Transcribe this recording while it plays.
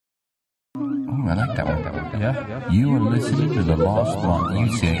I like that one. Yeah. You are listening to the Lost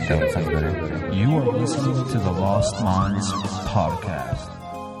Minds. You say it, that sounds better. You are listening to the Lost Minds podcast.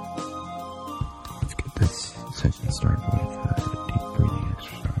 Let's get this session started with a deep breathing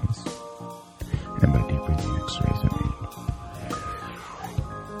exercise. And by deep breathing exercise, I mean,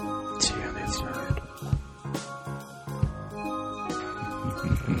 see how they start.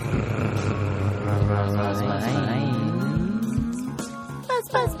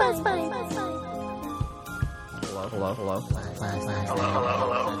 Hello.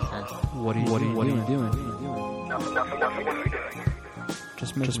 What are you doing?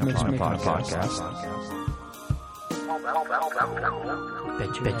 Just making a podcast.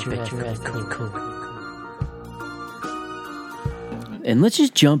 Bet you're at cool. And let's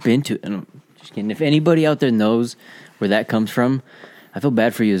just jump into it. I'm just kidding. If anybody out there knows where that comes from, I feel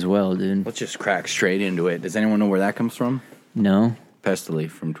bad for you as well, dude. Let's just crack straight into it. Does anyone know where that comes from? No? Pestily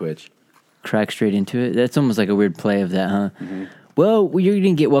from Twitch. Crack straight into it? That's almost like a weird play of that, huh? Mm-hmm. Well, you're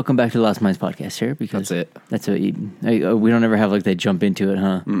going to get welcome back to the Lost Minds podcast here. Because that's what we don't ever have like they jump into it,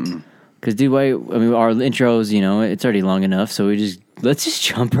 huh? Because, dude, our intros, it's already long enough, so let's just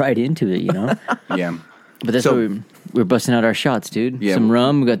jump right into it, Yeah. But that's why we're busting out our shots, dude. Yeah. Some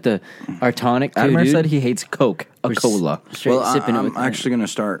rum. We got our tonic, too, Admer dude. said he hates Coke, We're cola. Straight sipping it with I'm actually going to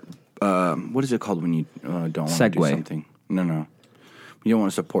start, what is it called when you don't want to do Segue. something? No. You don't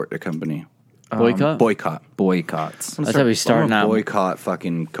want to support the company. boycott. Boycotts. That's how we start now. Boycott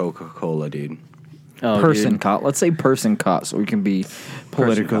fucking Coca-Cola, dude. Oh, Person dude. caught. Let's say person caught so we can be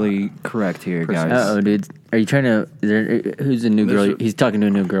politically correct here, guys. Uh-oh, dude. Are you trying to... who's the new girl? He's talking to a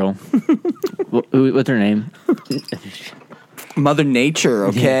new girl. What's her name? Mother Nature,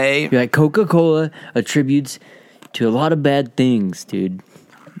 okay? You're like, Coca-Cola attributes to a lot of bad things, dude.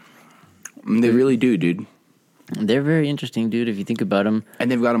 They really do, dude. They're very interesting, dude, if you think about them. And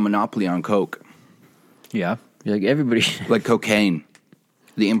they've got a monopoly on Coke. Yeah. You're like, everybody... Like cocaine.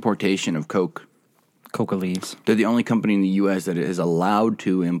 The importation of Coke. Coca leaves. They're the only company in the U.S. that is allowed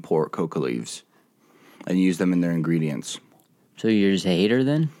to import coca leaves and use them in their ingredients. So you're just a hater,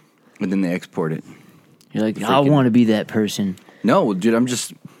 then? And then they export it. You're like, I want to be that person. No, dude, I'm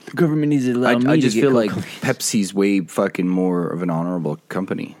just... The government needs to allow me I to just get feel like Coke. Pepsi's way fucking more of an honorable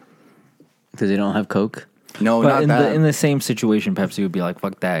company. Because they don't have Coke? No, But not that. in the same situation, Pepsi would be like,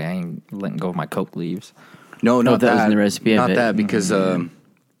 fuck that. I ain't letting go of my Coke leaves. No, not that that. was in the recipe, I Not bet. that, because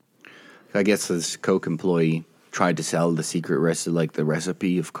I guess this Coke employee tried to sell the secret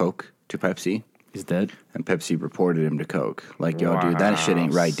recipe of Coke to Pepsi. He's dead. And Pepsi reported him to Coke. Like, yo, dude, that shit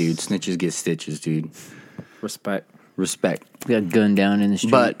ain't right, dude. Snitches get stitches, dude. Respect. Got gunned down in the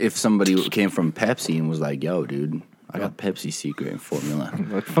street. But if somebody came from Pepsi and was like, yo, dude, I got Pepsi secret formula.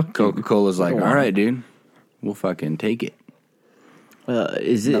 Like, fuck Coca-Cola's like, all right, dude, we'll fucking take it.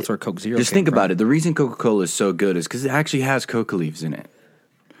 is it... That's where Coke Zero Just think about it. The reason Coca-Cola is so good is because it actually has coca leaves in it.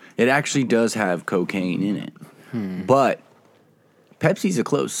 It actually does have cocaine in it. But Pepsi's a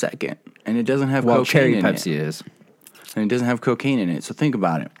close second, and it doesn't have cocaine Cherry in Pepsi it. is. And it doesn't have cocaine in it. So think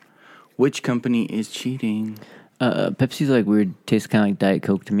about it. Which company is cheating? Pepsi's like weird. Tastes kind of like Diet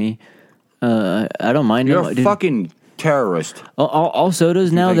Coke to me. I don't mind You're them. a Dude, fucking terrorist. all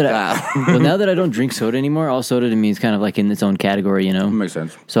sodas now like that that. well, now that I don't drink soda anymore, all soda to me is kind of like in its own category, Makes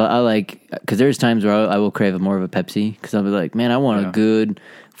sense. So I like, because there's times where I will crave more of a Pepsi because I'll be like, man, I want a good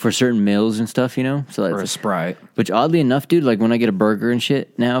for certain meals and stuff, So that's Or a Sprite. Which oddly enough, dude, like when I get a burger and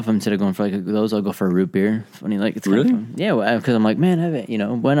shit now, if I'm instead of going for like those, I'll go for a root beer. Funny, like it's Really? kind of fun. Yeah, because I'm like, man, have it,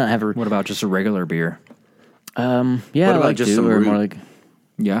 why not have a What about just a regular beer? yeah, What I about like just to, some or root? more like.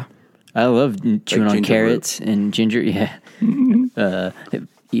 Yeah. I love chewing on ginger carrots and ginger, yeah.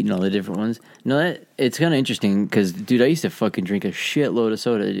 Eating all the different ones. No, it's kind of interesting because, dude, I used to fucking drink a shitload of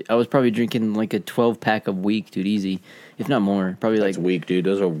soda. I was probably drinking like a 12-pack a week, dude, easy. If not more. Probably That's like... weak, dude.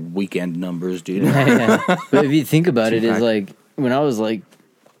 Those are weekend numbers, dude. Yeah. But if you think about it, it's like, when I was like,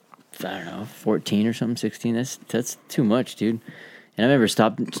 I don't know, 14 or something, 16, that's too much, dude. And I remember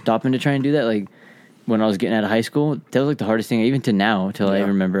stopping to try and do that, like, when I was getting out of high school. That was like the hardest thing, even to now, till I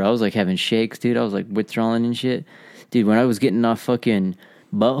remember. I was like having shakes, dude. I was like withdrawing and shit. Dude, when I was getting off fucking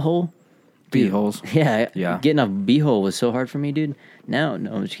butthole. Beeholes. Yeah. Getting off beehole was so hard for me, dude. Now,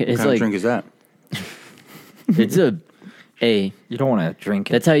 no, I'm just kidding. What It's kind like, of drink is that? it's a, hey, You don't want to drink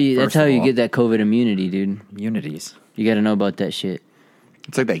it. that's how you first of all. get that COVID immunity, dude. Immunities. You got to know about that shit.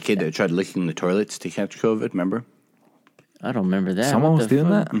 It's like that kid that tried licking the toilets to catch COVID, remember? I don't remember that. Someone What was the doing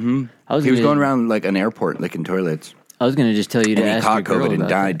fuck? that? Mm-hmm. He was going around like an airport licking toilets. I was gonna just tell you to And he ask caught your girl COVID and about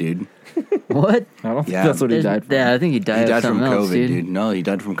died, that. dude. What? I don't think Yeah. that's what he died from. Yeah, I think he died. He of died from something COVID, else, dude. No, he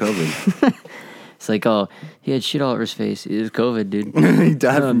died from COVID. It's like, oh, he had shit all over his face. It was COVID, dude. He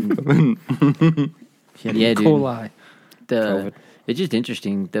died from Yeah, dude. Coli. COVID. It's just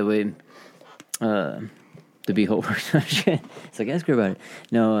interesting the way the beehole works. It's like, ask her about it.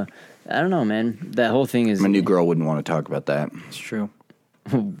 No, I don't know, man. That whole thing is... My new girl wouldn't want to talk about that. It's true.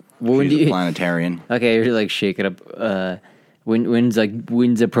 When She's do a you... planetarian. Okay, you're like, shake it up. When's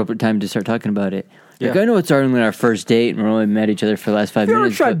the appropriate time to start talking about it? Like, Yeah. I know it's only our first date and we're only met each other for the last 5 You ever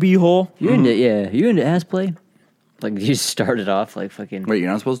minutes. tried but beehole? you into you into ass play? Like, you started off like fucking... Wait, you're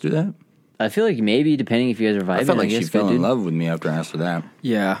not supposed to do that? I feel like maybe, depending if you guys are vibing. I felt like she guess, fell dude. in love with me after I asked her that.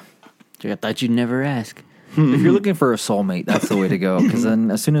 Yeah. I thought you'd never ask. If you're looking for a soulmate, that's the way to go. Because then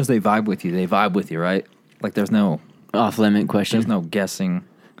as soon as they vibe with you, right? Like there's no Off-limit question. guessing.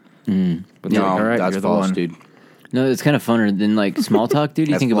 But No, they're like, all right, that's you're the false, one. dude. No, it's kind of funner than like small talk, dude.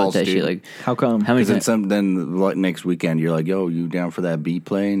 You That's think about false, that dude. shit. Like, How come? how many Because times? then like, next weekend you're like, yo, you down for that beat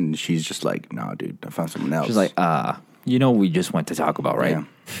play? And she's just like, nah, dude, I found someone else. She's like, you know what we just went to talk about, right? Yeah.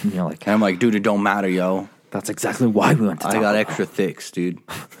 And you're like, and I'm like, dude, it don't matter, yo. that's exactly why we went to I talk got about extra thicks, dude.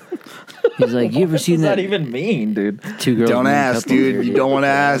 He's like, you ever seen What does that? that even mean, dude? Two girls. Don't and one ask, couple dude. here, You don't want to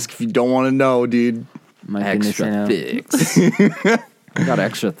ask if you don't want to know, dude. My goodness, I know. thicks. I got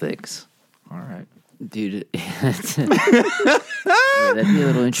extra thicks. All right. Dude. Yeah, that'd be a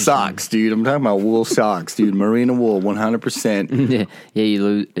little interesting. Socks, dude. I'm talking about wool socks, dude. Merino wool, 100%. Yeah, you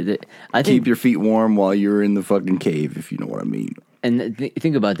lose. I Keep think, your feet warm while you're in the fucking cave, if you know what I mean. and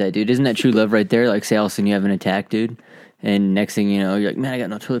think about that, dude. Isn't that true love right there? Like, say all of a sudden you have an attack, dude, and next thing you know, you're like, man, I got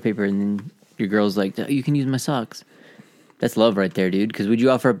no toilet paper, and then your girl's like, you can use my socks. That's love right there, dude. Because would you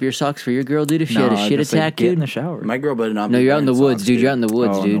offer up your socks for your girl, dude, if she had a shit attack, get dude? in the shower. My girl better not No, be you're out in the wearing woods, socks, dude. You're out in the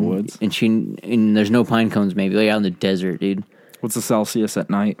woods, Oh, in dude. the woods. And there's no pine cones, maybe. Like out in the desert, dude. What's the Celsius at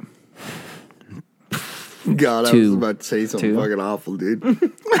night? God, I Two. was about to say something Two. fucking awful, dude.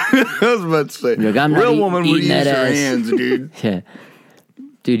 I was about to say, Look, I'm not real woman would eating use that her ass. hands, dude. Yeah.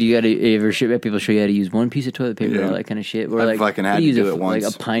 Dude, you ever people show you how to use one piece of toilet paper, Yeah. all that kind of shit. Or I like, fucking had what to use do it like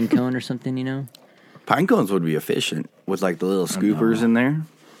once. a pine cone or something, you know? Pine cones would be efficient with like the little scoopers in there.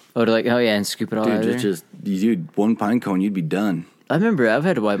 Oh, and scoop it all out Dude, of there? dude, one pine cone, you'd be done. I remember I've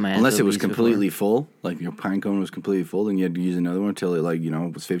had to wipe my ass. Unless it with was these completely before. full, like your pine cone was completely full, then you had to use another one until it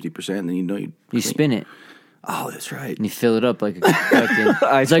was 50%, and then you You spin it Oh, that's right. and you fill it up like a fucking.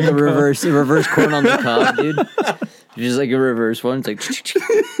 It's like a reverse corn on the cob, dude. Just like a reverse one. It's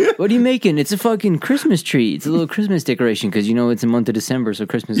like, what are you making? It's a fucking Christmas tree. It's a little Christmas decoration because you know it's the month of December, so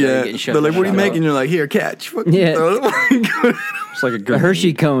Christmas is Yeah, getting shut. they're like, what are you shut making? up. You're like, here, catch. Fucking Yeah. throw it. It's like a A good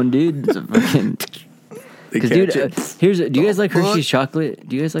Hershey cone, dude. It's a fucking. They Because, catch dude, it. do you guys like Fuck. Hershey's chocolate?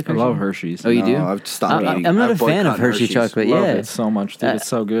 Do you guys like I Hershey? love Hershey's. Oh, you do? No, I've stopped eating. I'm not I've a fan of boycotted Hershey Hershey's. chocolate. Love Yeah, it so much, dude. It's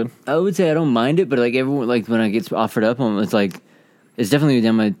so good. I would say I don't mind it, but like everyone, like when it gets offered up, it's like it's definitely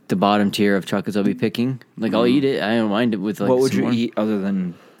down the bottom tier of chocolates I'll be picking. Like I'll eat it. I don't mind it with like. What would some you more. eat other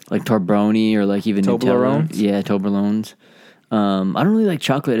than Like Toblerone or like even Toblerones? Nutella. Yeah, Toblerones. I don't really like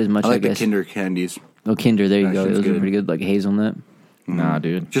chocolate as much. I like the guess. Kinder candies. Oh, Kinder. There you That go. shit's Those are good. pretty good. Like hazelnut. Nah,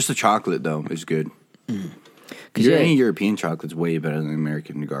 dude. Just the chocolate though is good. 'Cause, Your yeah, any European chocolate's way better than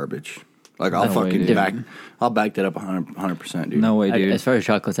American garbage. Like I'll No way, fucking dude. I'll back that up 100%, dude. No way, dude. as far as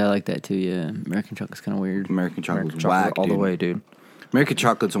chocolates, I like that too. Yeah, American chocolate's kind of weird. American chocolate's Chocolate whack, all the dude. way, dude. American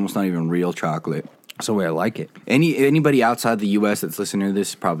chocolate's almost not even real chocolate. That's the way I like it. Anybody outside the U.S. that's listening to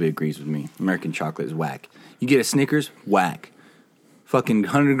this probably agrees with me. American chocolate is whack. You get a Snickers, whack. Fucking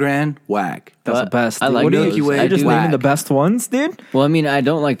 100 grand, whack. That's Well, the best. I dude. like What do you- those. you I just do. naming Whack. the best ones, dude? Well, I mean, I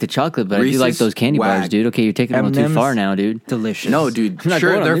don't like the chocolate, but I do like Reese's, those candy bars, whack. dude. Okay, you're taking it a little too M&Ms, far now, dude. Delicious. No, dude. I'm not Sure,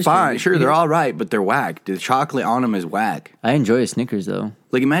 going on they're this fine. one. Sure, they're all right, but they're whack. The chocolate on them is whack. I enjoy a Snickers though,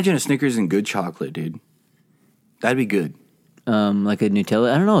 Like, imagine a Snickers and good chocolate, dude. That'd be good. like a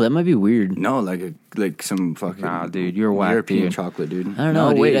Nutella. I don't know. That might be weird. No, like some fucking Nah, dude, you're whack, European dude. chocolate, dude. I don't know.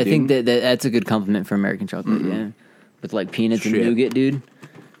 No dude. way, I think dude. that's a good compliment for American chocolate. Yeah, with like peanuts Shit. and nougat, dude.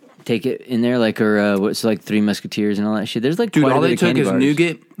 Take it in there, like what's like Three Musketeers and all that shit. There's like Dude, quite all a bit they of took candy is bars.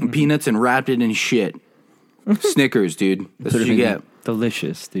 nougat and peanuts and wrapped it in shit. Snickers, dude. That's what you get.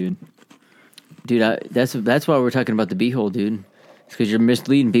 Delicious, dude. Dude. That's why we're talking about the beehole, dude. It's because you're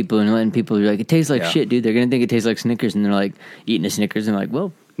misleading people and letting people be like, it tastes like Yeah. shit, dude. They're gonna think it tastes like Snickers, and they're like eating a Snickers, and like,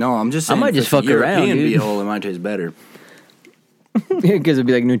 well, No, I'm just I saying. might if just it's a fuck around, European dude. beehole, it might taste better. because it'd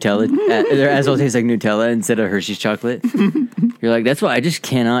be like Nutella. Their ass will taste like Nutella instead of Hershey's chocolate. You're like, that's why I just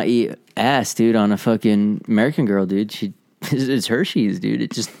cannot eat ass, dude, on a fucking American girl, dude. It's Hershey's, dude.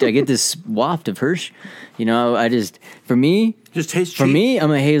 It just I get this waft of Hershey. You know, for me, Just tastes For cheap. me,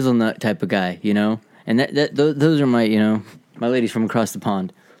 I'm a hazelnut type of guy, you know, and those are my, my ladies from across the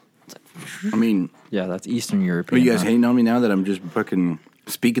pond. I mean, Yeah, that's Eastern are European. you guys huh? hating on me now that I'm just fucking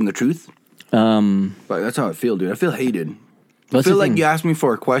speaking the truth? But that's how I feel, dude. I feel hated. I What's feel the like thing? you asked me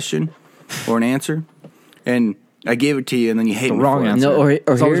for a question or an answer, and I gave it to you, and then you hate The me wrong for it. answer. No, or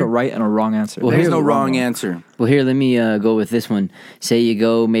There's always here- a right and a wrong answer. Well, There's here's no the wrong one. answer. Well, here, let me go with this one. Say you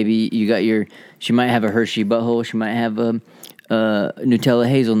go, maybe you got she might have a Hershey butthole. She might have a Nutella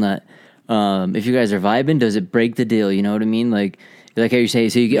hazelnut. If you guys are vibing, does it break the deal? You know what I mean? Like how you say,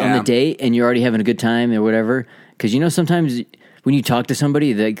 so you get on Yeah. the date and you're already having a good time or whatever. Because, sometimes when you talk to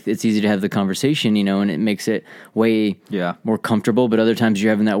somebody, like, it's easy to have the conversation, and it makes it way more comfortable. But other times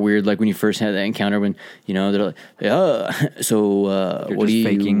you're having that weird, like when you first had that encounter when, they're like, so what do just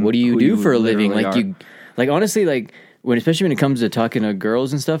faking you who do you for a living? literally Like honestly, like especially when it comes to talking to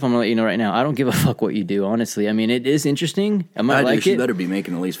girls and stuff, I'm gonna let you know right now, I don't give a fuck what you do. Honestly, I mean, it is interesting. I might like She it. better be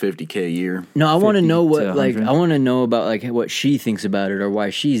making at least $50K a year. No, I want to 50 know to what 100. I want to know about like what she thinks about it or why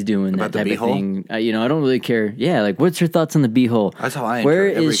she's doing About that the type of beehole? thing. I don't really care. Yeah, like what's her thoughts on the beehole? That's how I Where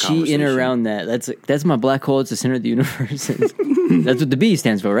enter every is she in or conversation. around that? That's my black hole. It's the center of the universe. That's what the B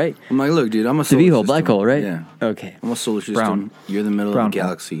stands for, right? I'm like, look, dude, I'm a The solar beehole, system. black hole, right? Yeah. Okay. I'm a solar system. Brown. You're the middle Brown of the hole.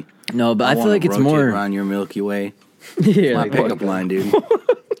 galaxy. No, but I feel wanna like it's rotate more. around your Milky Way. Yeah, My like, pickup line, dude.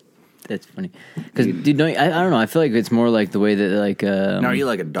 That's funny. Because, dude, I don't know. I feel like it's more like the way that, like, Now, are you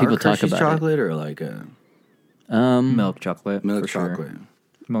like a dark people talk Hershey's about chocolate or like a Milk chocolate. milk for sure. chocolate?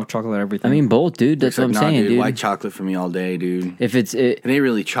 Milk chocolate, everything. I mean, both, dude. That's what I'm Nah, saying, dude. White chocolate for me all day, dude. If it It ain't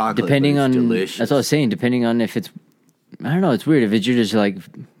really chocolate, depending but on, it's delicious. that's what I was saying. Depending on if it's, I don't know. It's weird if you're just like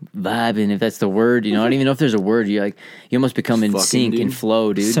vibing. If that's the word, I don't even know if there's a word. You almost become in Fucking, sync dude. and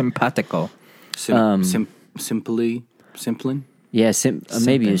flow, dude. Simpatico. Simplin? Yeah,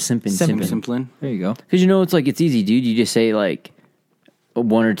 maybe a simping. Simplin? There you go. Because it's easy, dude. You just say like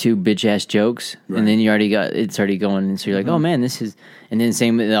one or two bitch ass jokes, and then it's already going, and so you're like, oh man, this is, and then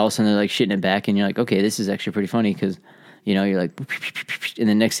same, all of a sudden they're like shitting it back, and you're like, okay, this is actually pretty funny because, you're like, and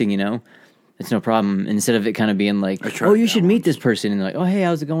the next thing you know, it's no problem. And instead of it kind of being like, tried oh, you that should meet this person, and they're like, oh hey,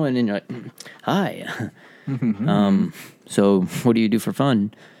 how's it going? And you're like, hi. So what do you do for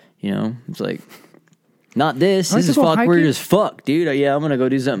fun? It's like. Not this. Like This to is go awkward hiking? as fuck, dude. Yeah, I'm gonna go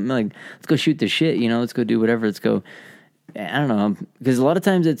do something. Like, let's go shoot the shit. Let's go do whatever. Let's go. I don't know, because a lot of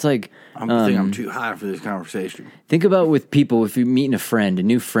times it's like, I think I'm too high for this conversation. think about with people if you're meeting a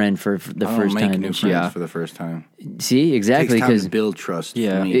new friend for the I first don't make time. new and shit. friends for the first time. See, It exactly, takes time because to build trust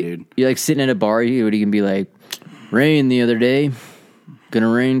Yeah. for me, dude. you're like sitting at a bar. You can be like, rain the other day, gonna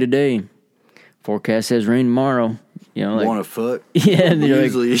rain today. Forecast says rain tomorrow. Like, Want a foot? yeah, and you're like,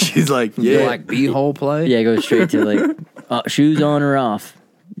 Usually she's like, You yeah. like beehole play? yeah, go straight to like shoes on or off.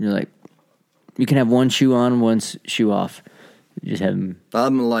 You're like, you can have one shoe on, one shoe off. You just have them.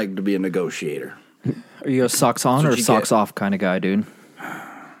 I'm like to be a negotiator. Are you a socks on That's what or you socks get. off kind of guy, dude?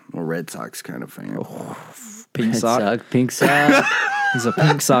 I'm a Red Sox kind of fan. Pink sock. Pink sock. He's a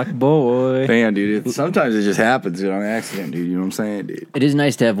pink sock boy. Fan, dude. Sometimes it just happens on accident, dude. You know what I'm saying, dude? It is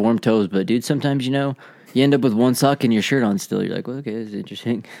nice to have warm toes, but dude, sometimes you end up with one sock and your shirt on still. You're like, well, okay, this is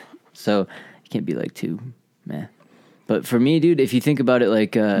interesting. So you can't be like too meh. But for me, dude, if you think about it,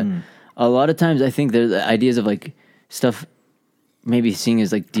 like a lot of times, I think the ideas of like stuff maybe seeing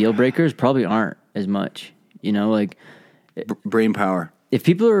as like deal breakers probably aren't as much. Like Brain power. if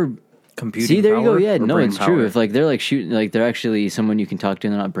people are. Computing See, there you go. power Yeah, or no, brain it's power? true. If like they're like shooting, like they're actually someone you can talk to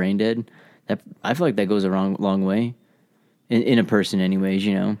and they're not brain dead, that I feel like that goes a long way in a person, anyways.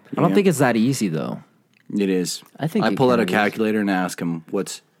 I don't think it's that easy though. It is. I think I it pull out a kinda is. calculator and ask them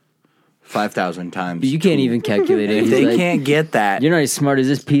what's 5,000 times. You can't even calculate it. If He's they like, can't get that. You're not as smart as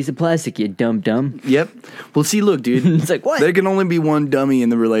this piece of plastic, you dumb. Yep. Well, see, look, dude. It's like, what? There can only be one dummy in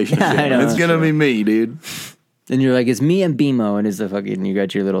the relationship. I know. It's gonna be me, dude. And you're like, it's me and BMO, and it's the fucking, you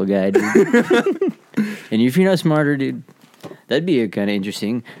got your little guy, dude. And if you're not smarter, dude, that'd be kind of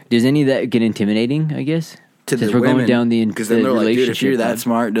interesting. Does any of that get intimidating, I guess? Since we're going down the because then they're like, dude, if you're that path.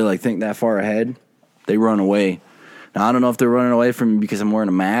 smart to like think that far ahead, they run away. Now I don't know if they're running away from me because I'm wearing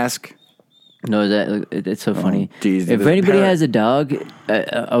a mask. No, it's so funny. geez, if the anybody parrot- has a dog,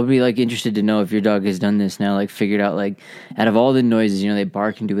 I would be like interested to know if your dog has done this now, like figured out like out of all the noises, they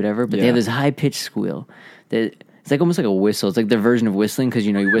bark and do whatever, but they have this high pitched squeal that it's like almost like a whistle. It's like their version of whistling because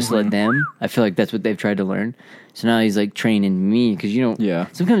you whistle at them. I feel like that's what they've tried to learn. So now he's like training me because Yeah.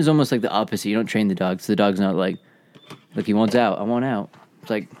 Sometimes it's almost like the opposite. You don't train the dog, so the dog's not like, look, he wants out. I want out. It's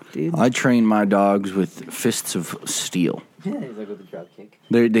like, dude. I train my dogs with fists of steel. Yeah, he's like with a drop kick.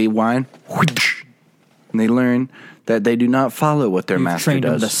 They whine, and they learn that they do not follow what their You've master trained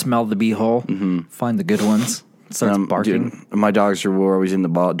him does. to smell the beehole, find the good ones, starts barking. Dude, my dogs were always in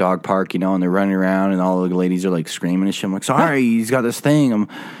the dog park, and they're running around, and all the ladies are like screaming and shit. I'm like, sorry, he's got this thing. And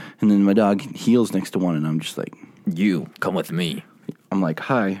then my dog heels next to one, and I'm just like, You come with me. I'm like,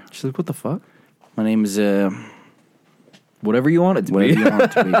 hi, She's like, what the fuck? my name is Whatever you want it to whatever be. you want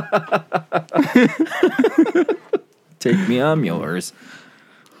it to be. Take me, I'm yours.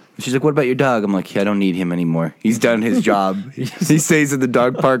 She's like, what about your dog? I'm like, yeah, I don't need him anymore. He's done his job. He stays at the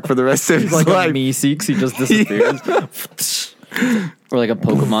dog park for the rest of his Like life. a Meeseeks, he just disappears. Or like a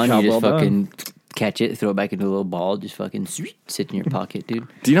Pokemon, Job you just well fucking catch it, throw it back into a little ball, just fucking sit in your pocket, dude.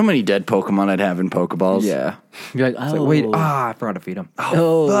 Do you know how many dead Pokemon I'd have in Pokeballs? Yeah. You're like, It's oh, like, wait, I forgot to feed him.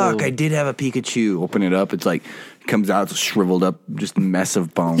 Oh, fuck, I did have a Pikachu. Open it up, it's like, it comes out, it's a shriveled up, just mess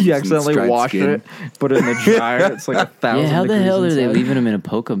of bones. You and accidentally striped washed skin. it, put it in the dryer. It's like 1,000 yeah, how the degrees hell are they inside. leaving them in a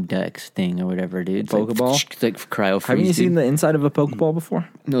Pokedex thing or whatever, dude? It's Pokeball? It's like cryo freeze. Haven't you seen dude. the inside of a Pokeball before?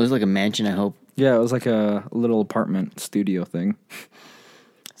 No, it was like a mansion, I hope. Yeah, it was like a little apartment studio thing.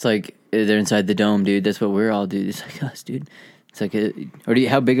 It's like they're inside the dome, dude. That's what we're all, dude. It's like us, dude. It's like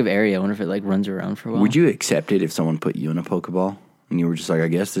how big of area? I wonder if it like runs around for a while. Would you accept it if someone put you in a Pokeball and you were just like, I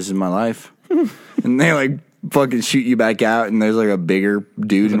guess this is my life? And they like fucking shoot you back out and there's like a bigger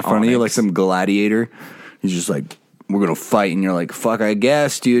dude in front of you, like some gladiator. He's just like, we're going to fight. And you're like, fuck, I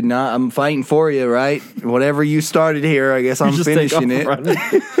guess, dude. Nah, I'm fighting for you, right? Whatever you started here, I guess I'm Just take finishing off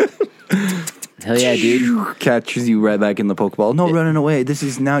it. running. Hell yeah, dude. Catches you right back in the Pokeball. No running away. This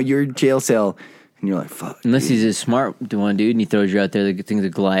is now your jail cell. And you're like, fuck. Unless dude. he's a smart one, dude, and he throws you out there. The thing's a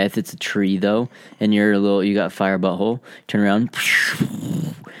Goliath. It's a tree, though, and you got fire butthole. Turn around,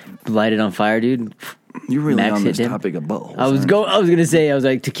 light it on fire, dude. You're really Max on hit this him. topic of buttholes. I was aren't you? gonna say, I was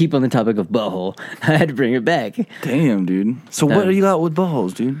like, to keep on the topic of butthole, I had to bring it back. Damn, dude. So what do you got with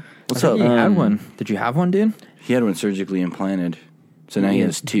buttholes, dude? What's up? You had one. Did you have one, dude? He had one surgically implanted. So now he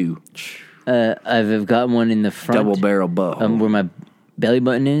has two. I've got one in the front, Double barrel butthole. where my belly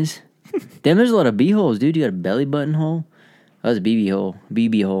button is. Damn, there's a lot of B holes, dude. You got a belly button hole. That was a BB hole.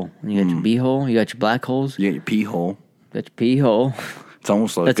 BB hole. And you got your B hole. You got your black holes. You got your pee hole. That's your P hole. It's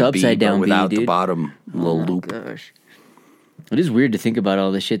almost like That's a upside B, down but B, without the dude. bottom little loop. Gosh. It is weird to think about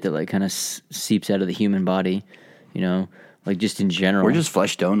all the shit that like kind of seeps out of the human body, you know, like just in general. We're just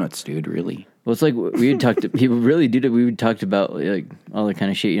flesh donuts, dude, really. Well, it's like we had talked to people really do that. We would talked about like all that kind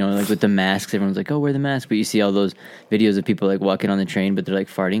of shit, you know, like with the masks. Everyone's like, "Oh, wear the mask," but you see all those videos of people like walking on the train, but they're like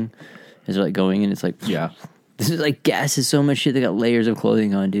farting as they're like going, and it's like, Yeah. this is like gas is so much shit. They got layers of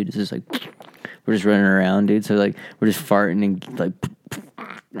clothing on, dude. It's just like we're just running around, dude. So like we're just farting and like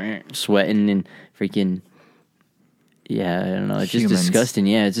sweating and freaking. Yeah, I don't know. It's just Humans. disgusting.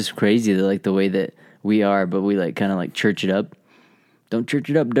 Yeah, it's just crazy that like the way that we are, but we like kind of like church it up. Don't church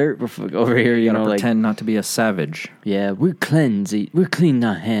it up, dirt. We're over here, you You gotta know, like pretend not to be a savage. yeah, we're clean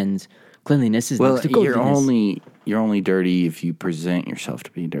our hands. Cleanliness is Well, next to you're godliness. only dirty if you present yourself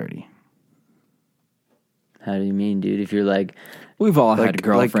to be dirty. How do you mean, dude? If you're like, We've all Like- had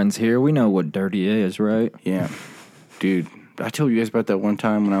girlfriends here. We know what dirty is, right? Yeah. Dude, I told you guys about that one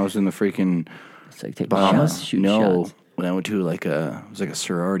time when I was in the freaking it's like taking Bahamas. shots, shooting No, shots. when I went to it was like a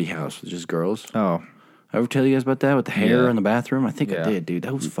sorority house with just girls. Oh, I ever tell you guys about that with the hair Yeah. in the bathroom? I think I Yeah. did, dude.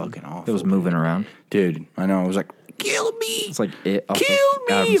 That was fucking awful. it was moving around. Dude, I know. I was like, kill me. It's like it. off of Kill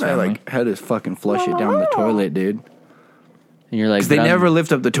me. Addams And I Family. like had to fucking flush it down the toilet, dude. And you're like, Because they but I'm- never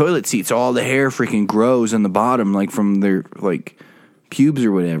lift up the toilet seat, so all the hair freaking grows in the bottom, like from their like pubes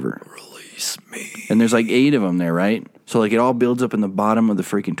or whatever. Release me. And there's like 8 of them there, right? So like it all builds up in the bottom of the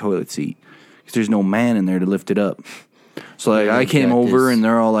freaking toilet seat because there's no man in there to lift it up. So like I came got over this. and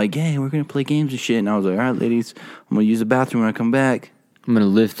they're all like, "Hey, we're gonna play games and shit." And I was like, "All right, ladies, I'm gonna use the bathroom when I come back. I'm gonna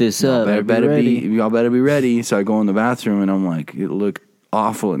lift this up. Y'all I'll better ready. y'all better be ready." So I go in the bathroom and I'm like, it looked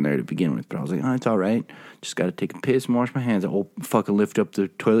awful in there to begin with, but I was like, "Oh, it's all right. Just got to take a piss and wash my hands." I fucking lift up the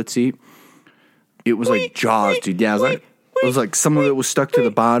toilet seat. It was like Jaws, dude. Yeah, it was like some of it was stuck to the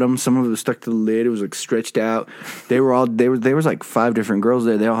bottom, some of it was stuck to the lid. It was like stretched out. There was like 5 different girls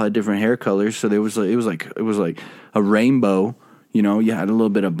there. They all had different hair colors, so there was like, it was like a rainbow. You know, you had a little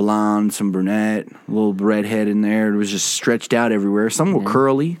bit of blonde, some brunette, a little redhead in there. It was just stretched out everywhere. Some were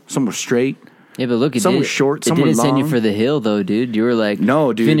curly, some were straight. Yeah, but look, Some were short, some it were didn't send you long. for the hill though, dude. You were like,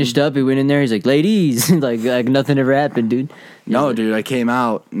 No, dude. Finished up. He went in there. He's like, ladies, like nothing ever happened, dude. No, dude, I came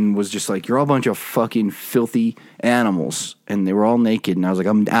out and was just like, you're all a bunch of fucking filthy animals. And they were all naked. And I was like,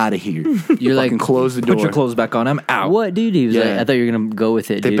 I'm out of here. You're like, Fucking close the door. Put your clothes back on. I'm out. What, dude? He was Yeah. like, I thought you were gonna go with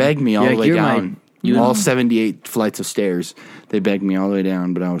it. They dude. begged me all You're the like, way "You're down. you all 78 flights of stairs. They begged me all the way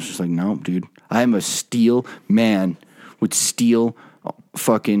down. But I was just like, nope, dude. I am a steel man with steel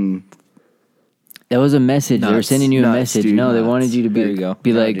fucking... That was a message. They were Nuts. sending you a Nuts, message. dude, No, they nuts. wanted you to be There you go.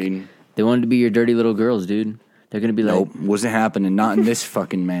 be No, like, dude. they wanted to be your dirty little girls, dude. They're gonna be like, Nope, wasn't happening. Not in this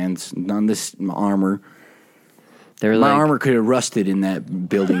fucking man's... Not in this armor. they were My like, armor could have rusted in that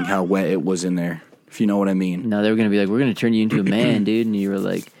building, how wet it was in there. if you know what I mean. No, they were gonna be like, we're gonna turn you into a man, dude, and you were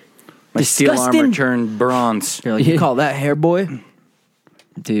like, My steel disgusting. armor turned bronze. You're like, you call that hair, boy?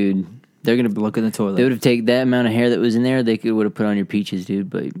 dude, they're gonna Look in the toilet. They would have taken that amount of hair that was in there. They would have put on your peaches, dude.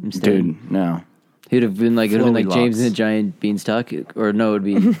 But instead, Dude, no. he would have been like, it would have been Flowy like James locks. and the Giant Beanstalk, or no, it would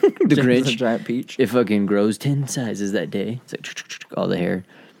be the Grinch. giant peach. It fucking grows 10 sizes that day. It's like all the hair.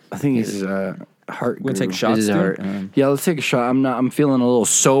 I think it's heart. We'll take grew. shots, This is dude. heart. Yeah, let's take a shot. I'm feeling a little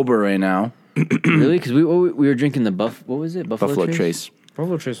sober right now. Really? Because we were drinking the what was it? Buffalo Trace.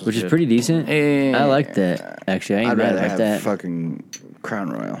 Buffalo Trace was which is good. pretty decent. Eh, I like that. Actually, I ain't I'd mad rather about have that. fucking Crown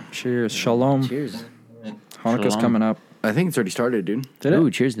Royal. Cheers. Shalom. Cheers. Hanukkah's Shalom. coming up. I think it's already started, dude. Did it? Ooh,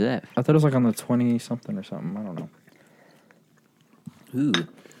 cheers to that. I thought it was like on the 20-something or something. I don't know. Ooh.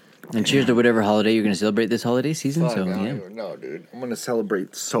 And cheers to whatever holiday you're going to celebrate this holiday season. So, yeah. No, dude. I'm gonna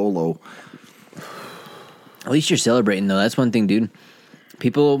celebrate solo. At least you're celebrating, though. That's one thing, dude.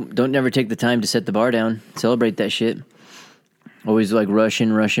 People don't never take the time to set the bar down. Celebrate that shit. Always like rushing,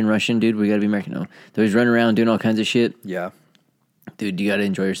 dude. We got to be American. No. They're always running around doing all kinds of shit. Yeah. Dude, you got to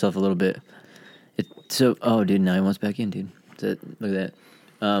enjoy yourself a little bit. Oh, dude, now he wants back in, dude. Look at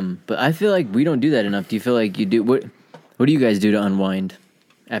that. But I feel like we don't do that enough. Do you feel like you do? What do you guys do to unwind?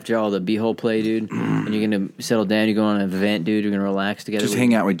 After all the b-hole play, dude, and you're going to settle down, you go on an event, dude, you're going to relax together. Just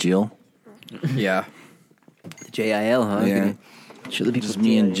hang out with Jill. Yeah. The JIL, huh? Yeah. Show the people Just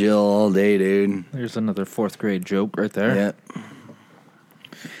me and Jill all day, dude. There's another 4th grade joke right there.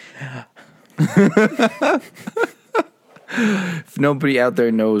 Yeah. If nobody out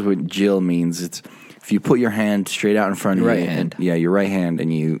there knows what Jill means, it's if you put your hand straight out in front of Your you. right hand. Your right hand,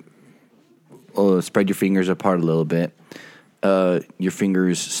 and you spread your fingers apart a little bit. Your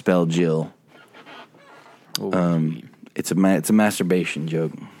fingers spell Jill. It's a masturbation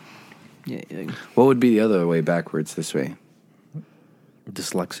joke. Yeah. What would be the other way backwards this way?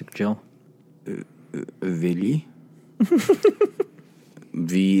 Dyslexic Jill. Vili?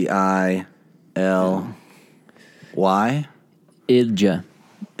 VILY? Ilja.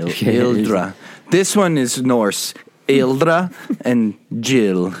 Ildra. This one is Norse. Ildra and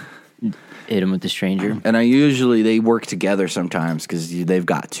Jill. Hit him with the stranger. And they work together sometimes because they've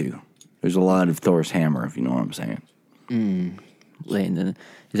got to. There's a lot of Thor's hammer, if you know what I'm saying.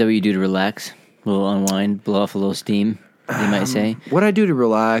 Is that what you do to relax? A little unwind, blow off a little steam, you might say. What I do to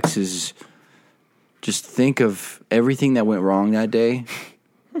relax is just think of everything that went wrong that day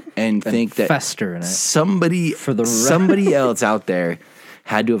and think that Fester in it. somebody else out there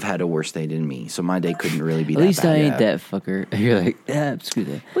had to have had a worse day than me. So my day couldn't really be At that least bad. I ain't that fucker. You're like, screw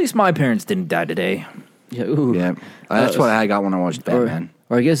that. At least my parents didn't die today. Yeah, ooh. Yeah. That's what I got when I watched Batman.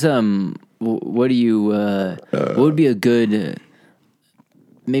 Or I guess, what do you, what would be a good,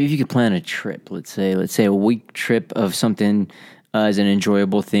 maybe if you could plan a trip, let's say a week trip of something as an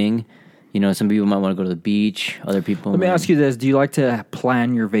enjoyable thing. You know, some people might want to go to the beach. Other people. Let me ask you this. Do you like to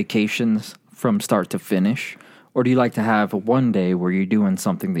plan your vacations from start to finish? Or do you like to have one day where you're doing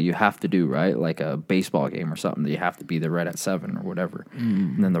something that you have to do, right? Like a baseball game or something that you have to be there right at 7 or whatever.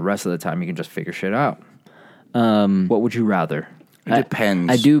 And then the rest of the time you can just figure shit out. What would you rather? It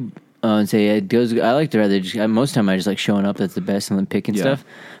depends. I do say it goes. I like to rather just most of the time I just like showing up. That's the best, and then picking Yeah. stuff.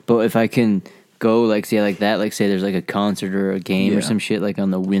 But if I can go like say like that, like say there's like a concert or a game or Yeah. some shit like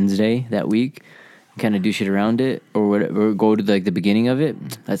on the Wednesday that week, kind of do shit around it or whatever. Or go to like the beginning of it.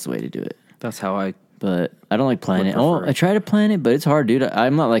 That's the way to do it. That's how I... But I don't like planning. Would Oh, prefer. I try to plan it, but it's hard, dude.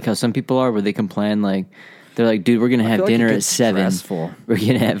 I'm not like how some people are, where they can plan like they're like, dude, we're gonna have feel like it dinner at gets 7. stressful. We're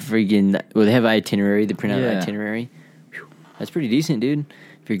gonna have freaking. Well, they have itinerary. They print out an Yeah. itinerary. Whew. That's pretty decent, dude.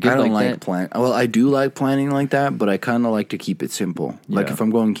 If you're good I don't like that. plan. Well, I do like planning like that, but I kind of like to keep it simple. Like Yeah. if I'm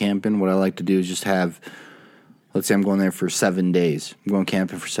going camping, what I like to do is just have. Let's say I'm going there for 7 days. I'm going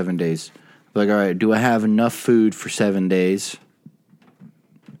camping for 7 days. Like, all right, do I have enough food for 7 days?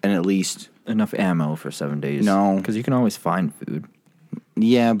 And at least, Enough ammo for 7 days. No. Because you can always find food.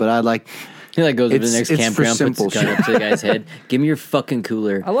 yeah, but I like. He like goes to the It's- next it's for campground, puts simple his gun shit. up to the guy's head. Give me your fucking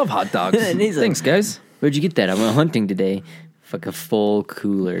cooler. I love hot dogs. And he's like- Thanks, guys. Where'd you get that? I went hunting today. Fuck a full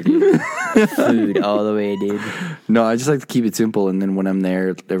cooler, dude. Food all the way, dude. No, I just like to keep it simple. And then when I'm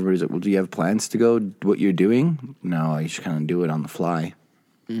there, everybody's like, well, do you have plans to go? What you're doing? No, I just kind of do it on the fly.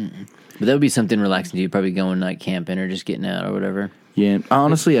 But that would be something relaxing to you. Probably going like camping or just getting out or whatever. Yeah,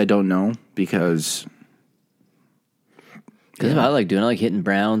 honestly, I don't know because. Because I like doing. I like hitting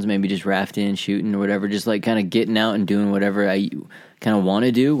browns, maybe just rafting, shooting, or whatever. Just like kind of getting out and doing whatever I kind of want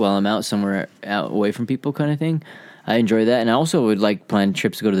to do while I'm out somewhere out away from people, kind of thing. I enjoy that, and I also would like plan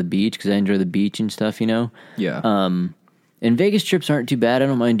trips to go to the beach because I enjoy the beach and stuff. You know, Yeah. and Vegas trips aren't too bad. I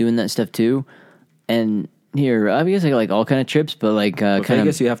don't mind doing that stuff too. And here, I guess I like all kind of trips, but like But kind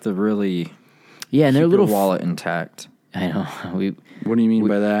Vegas, of you have to really Yeah, and they're a keep your little wallet intact I know. What do you mean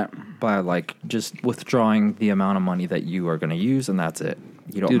by that? by like just withdrawing the amount of money that you are going to use, and that's it.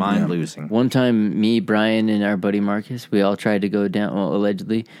 You don't Dude, mind yeah. losing. One time, me, Brian, and our buddy Marcus, we all tried to go down. Well,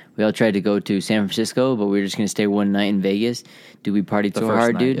 allegedly, we all tried to go to San Francisco, but we were just going to stay one night in Vegas. Dude, we partied so first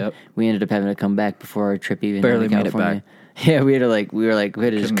hard, night, dude. yep. We ended up having to come back before our trip even Barely to made it California. Yeah, we had to we had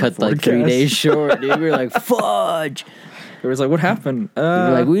to just Couldn't cut like afford 3 gas. days short, dude. We were like, fudge. It was like, what happened? We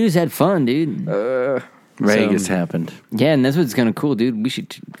were like, we just had fun, dude. Vegas happened. Yeah, and that's what's kind of cool, dude. We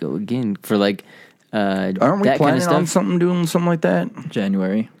should go again for like. Aren't we that kind planning of stuff. on doing something like that?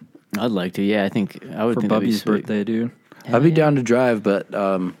 January I'd like to. Yeah, I think I would for think that'd be Bubby's sweet. birthday, dude. I'd be down to drive, but I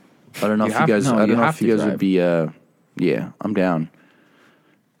don't know if you guys. I don't know if you guys would be. Yeah, I'm down.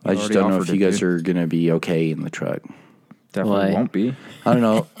 I just already don't know if offered you it, guys dude. are gonna be okay in the truck. Definitely Why? won't be. I don't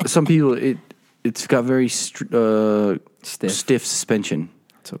know. Some people it's got very Stiff. stiff suspension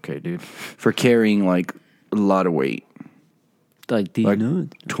It's okay, dude. for carrying like a lot of weight, Like the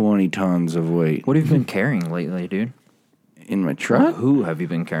like 20 tons of weight What have you been carrying lately, dude? in my truck. Who have you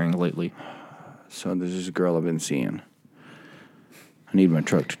been carrying lately? So there's this girl I've been seeing. I need my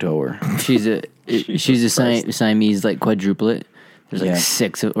truck to tow her. She's a Siamese like quadruplet. There's like Yeah.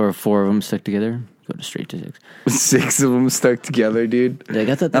 6 or 4 of them stuck together. Go to straight to 6. 6 of them stuck together, dude. Like,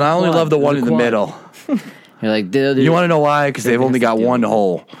 I thought And I only love the one in the middle. You're like the other. You want to know why? Because they've only got one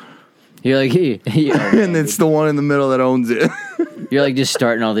hole, You're like and it's the one in the middle that owns it. you're like just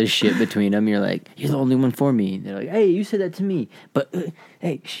starting all this shit between them. You're like, you're the only one for me. They're like, hey, you said that to me, but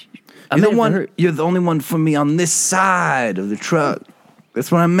hey, I You're meant the it for one. her. You're the only one for me on this side of the truck.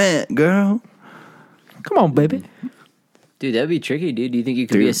 That's what I meant, girl. Come on, baby. Dude, that'd be tricky, dude. Do you think you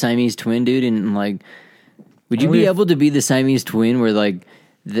could be Dude. a Siamese twin, dude? And like, would you Only be if- able to be the Siamese twin where like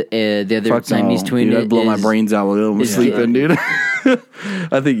the other Fuck Siamese no, twin? dude, I'd blow my is- brains out while I'm is sleeping, dead? dude.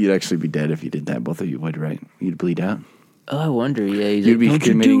 I think you'd actually be dead if you did that. Both of you would, right? You'd bleed out. Oh, I wonder. Yeah, he's You'd like, be don't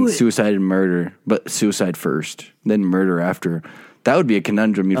you committing do it. suicide and murder, but suicide first, then murder after. That would be a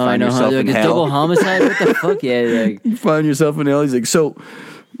conundrum. You'd Oh, I find know. Huh? yourself Like in it's double hell. homicide. What the fuck? Yeah, like. You find yourself in hell. He's like, so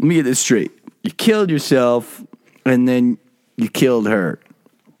let me get this straight. You killed yourself, and then you killed her.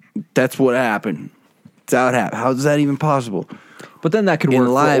 That's what happened. That's how it happened. How is that even possible? But then that could In work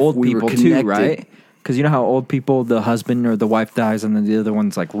life, for old we were people too, connected. right? Because you know how old people, the husband or the wife dies, and then the other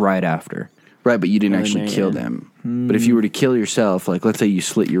one's like right after. Right, but you didn't Really, actually man, kill yeah. them. But if you were to kill yourself, like let's say you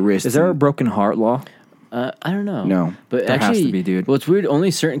slit your wrist. Is there a and- broken heart law? I don't know. No. but There has actually, to be, dude. Well, it's weird.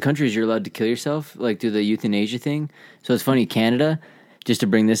 Only certain countries you're allowed to kill yourself, like do the euthanasia thing. So it's funny. Canada, just to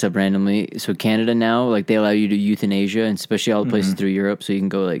bring this up randomly. So Canada now, like they allow you to euthanasia, and especially all the places through Europe. So you can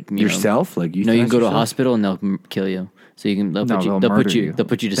go like you know- yourself? Like you? no, you can go to a yourself? hospital and they'll kill you. So you can they'll No, put you they'll they'll murder put you they'll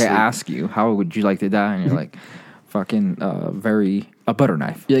put you to They sleep. ask you, how would you like to die? And you're like, fucking a butter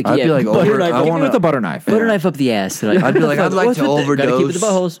knife. You're like, I'd yeah, be like, butter over- knife, I Give me wanna- with a butter knife. butter knife up the ass. They're like, I'd be like, I'd like what's to with that? Gotta keep it overdose. the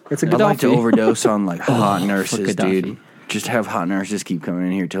buttholes. It's a I'd like to Gaddafi. overdose on like hot nurses, Gaddafi. dude. Just have hot nurses keep coming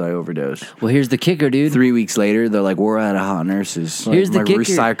in here till I overdose. Well, here's the kicker, dude. 3 weeks later, they're like, we're out of hot nurses. Here's the like, kicker.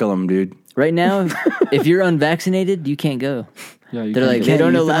 recycle them, dude. Right now, if you're unvaccinated, you can't go. Yeah, you They're can't like, get- they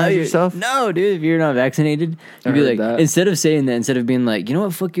don't euthanize allow you. yourself? No, dude, if you're not vaccinated, you'd be heard like, that. instead of saying that, instead of being like, you know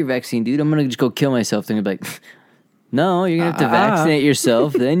what, fuck your vaccine, dude, I'm gonna just go kill myself. Then you'd be like, no, you're gonna have to vaccinate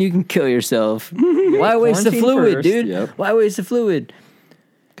yourself, then you can kill yourself. Why waste the quarantine fluid, first, dude? yep. Why waste the fluid?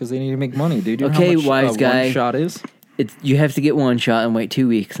 Because they need to make money, dude. You know Okay, how much, wise one guy. shot is? You have to get one shot and wait 2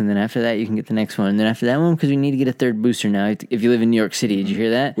 weeks, and then after that, you can get the next one. And then after that one, because we need to get a third booster now. If you live in New York City, did you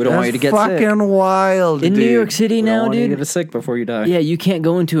hear that? We don't want you to get fucking sick. wild, In dude. New York City We don't now, want you to dude. get sick before you die. Yeah, you can't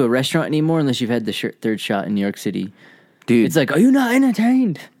go into a restaurant anymore unless you've had the third shot in New York City. Dude, It's like, are you not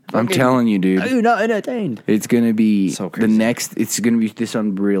entertained? I'm telling you, dude. Are you not entertained? It's gonna be So the crazy. next. It's gonna be this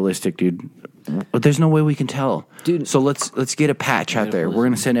unrealistic, dude. But there's no way we can tell, Dude. So let's get a patch out there. We're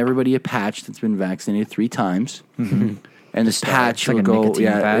gonna send everybody a patch that's been vaccinated 3 times, and this patch It's like will a go. nicotine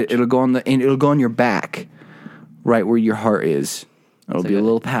Yeah, patch. it'll go on it'll go on your back, right where your heart is. It'll be a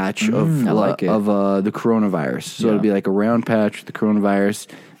little patch of I like it. the coronavirus. So it'll Yeah. be like a round patch with the coronavirus,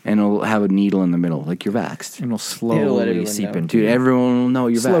 and it'll have a needle in the middle, like you're vaxxed. And it'll It'll let slowly everyone seep know. into Dude, you. everyone will know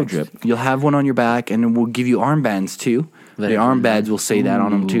you're Slow vaxxed. drip. You'll have one on your back, and then we'll give you armbands too. Let The everyone armbands will say that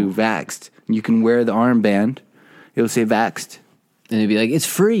on them too, vaxxed. You can wear the armband; it'll say vaxxed. And they'd be like, it's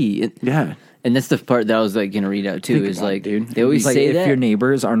free. Yeah, And that's the part that I was like going to read out too. Think Is about it, like, dude. they always It's like say if that. your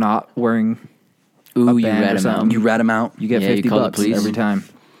neighbors are not wearing, Ooh, a you band or rat them out. something. you rat them out. you get Yeah, you $50 call the police. every time.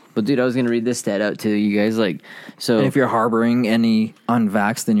 But dude, I was going to read this stat out too. You guys like, so And if you're harboring any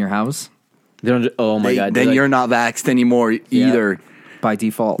unvaxxed in your house, they don't. Oh my god! then they're you're like, not vaxxed anymore either. by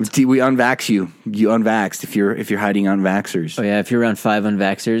default, We unvax you. You unvaxxed if you're hiding unvaxxers. Oh yeah, if you're around 5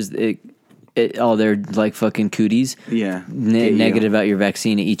 unvaxxers, all their like fucking cooties. Yeah. Negative about your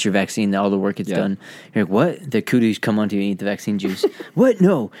vaccine. Eat your vaccine. All the work it's Yeah. done. You're like, what? The cooties come onto you and eat the vaccine juice. What?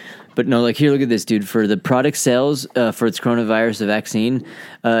 No. But no, like here, look at this, dude. For the product sales for its coronavirus, the vaccine,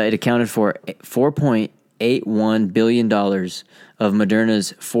 it accounted for $4.81 billion of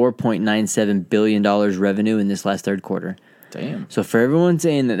Moderna's $4.97 billion revenue in this last third quarter. Damn. So for everyone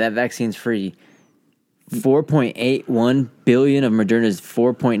saying that vaccine's free, 4.81 billion of Moderna's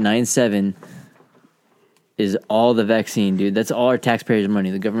 4.97 is all the vaccine, dude. That's all our taxpayers'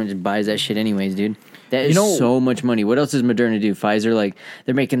 money. The government just buys that shit anyways, dude. That is so much money. What else does Moderna do? Pfizer, like,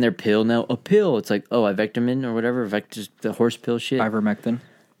 they're making their pill now. A pill. It's like, Ivectomine or whatever. Just the horse pill shit. Ivermectin.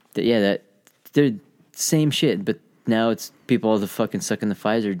 They're same shit, but now it's people all the fucking sucking the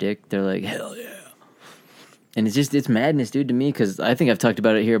Pfizer dick. They're like, hell yeah. And it's madness, dude, to me, because I think I've talked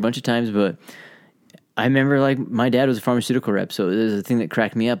about it here a bunch of times, but I remember, like, my dad was a pharmaceutical rep, so there's a thing that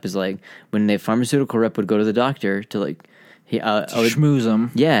cracked me up is, like, when the pharmaceutical rep would go to the doctor to, like, Schmooze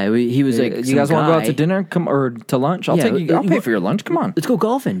them. Yeah, he was like, you guys want to go out to dinner? or to lunch? I'll take you. I'll pay for your lunch. Come on. Let's go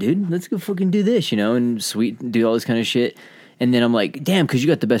golfing, dude. Let's go fucking do this, and do all this kind of shit. And then I'm like, damn, because you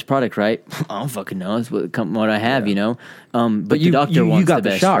got the best product, right? I don't fucking know. It's what I have, But the doctor wants you got the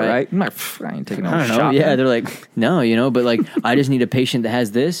best, shot, right? I'm like, I ain't taking no I don't know. shot. Yeah, man. they're like, no, but like, I just need a patient that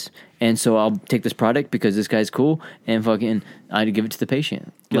has this, and so I'll take this product because this guy's cool, and fucking, I'd give it to the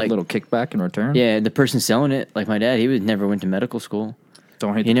patient. Get Like, a little kickback in return. yeah, the person selling it, like my dad, he never went to medical school.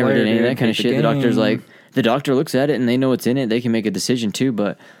 Don't hate He the never player, did any of dude. that kind of Hate the shit. The doctor's game. like, the doctor looks at it and they know what's in it. They can make a decision too,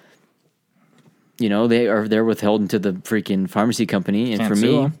 but they're withholding to the freaking pharmacy company. And Can't for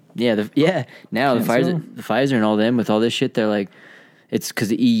sue me, 'em. now the Can't sue Pfizer and all them with all this shit, they're like, it's because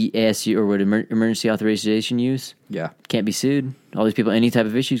the EASU or what emergency authorization use Yeah. can't be sued. All these people, any type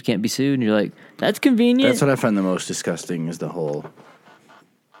of issues can't be sued, and you're like, that's convenient. That's what I find the most disgusting is the whole.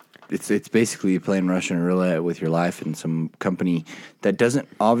 It's basically playing Russian roulette with your life and some company that doesn't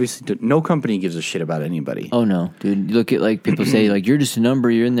obviously. No company gives a shit about anybody. Oh no, dude! You look at like people say like you're just a number.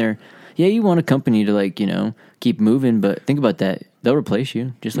 You're in there. Yeah, you want a company to like keep moving, but think about that. They'll replace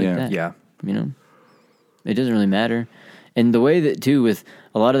you just like that. Yeah. It doesn't really matter. And the way that too with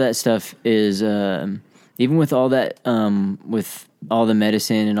a lot of that stuff is even with all that with all the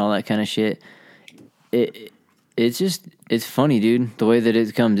medicine and all that kind of shit. It's funny, dude. The way that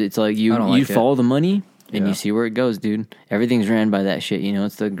it comes, it's like you follow the money and you see where it goes, dude. Everything's ran by that shit.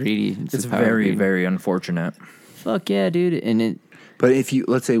 It's the greedy. It's the power of very, greed. very unfortunate. Fuck yeah, dude. And But if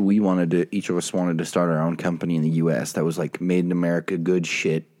let's say each of us wanted to start our own company in the U.S. that was like made in America, good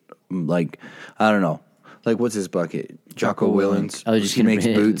shit. Like I don't know, like what's his bucket? Jocko Willens. I was just he gonna makes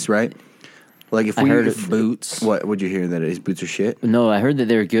say- boots, right? Like if I we heard if, boots. What would you hear that his boots are shit? no, I heard that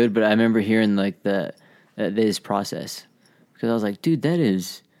they were good, but I remember hearing like this process because I was like, dude, that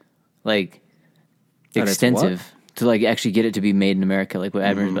is like That it's extensive to like actually get it to be made in America, like what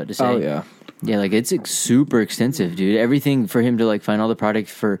Admir's about to say. Oh, yeah. Yeah, like it's super extensive, dude. Everything for him to like find all the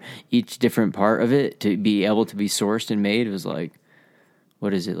products for each different part of it to be able to be sourced and made was like,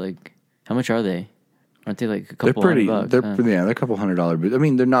 what is it like? How much are they? Aren't they like a They're couple pretty. $100? They're huh? they're a couple $100 boots. I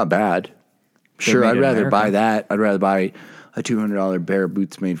mean, they're not bad. Sure, made I'd in rather America. buy that. I'd rather buy a $200 pair of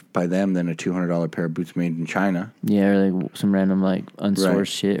boots made by them than a $200 pair of boots made in China. Yeah, or like some random like unsourced Right.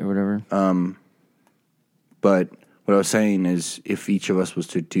 shit or whatever. But what I was saying is, if each of us was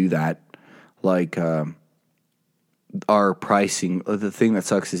to do that, like our pricing, the thing that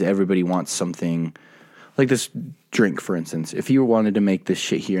sucks is everybody wants something like this drink, for instance. If you wanted to make this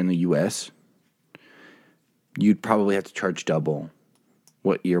shit here in the U.S., you'd probably have to charge double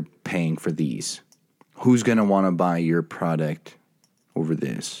what you're paying for these. Who's going to want to buy your product over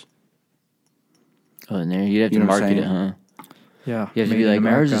this? Oh, and there you'd have You to know what I'm market it, saying? huh? Yeah. You have to made be in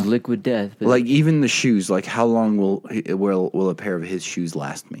like, ours is America. liquid death. But Like even the shoes, like how long will a pair of his shoes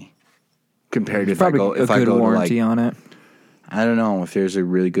last me? Compared to Probably if a I good go to warranty like, on it. I don't know if there's a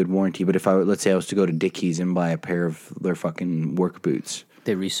really good warranty, but if let's say I was to go to Dickies and buy a pair of their fucking work boots,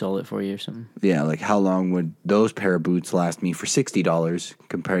 they resell it for you or something. yeah, like how long would those pair of boots last me for $60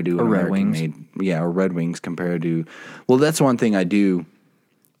 compared to an Or Red American Wings. made? Yeah, or Red Wings compared to. Well, that's one thing I do.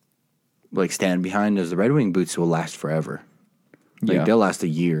 Like stand behind is the Red Wing boots will last forever. Like Yeah. they'll last a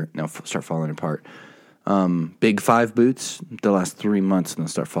year and they'll start falling apart. Big 5 boots, they'll last 3 months and they'll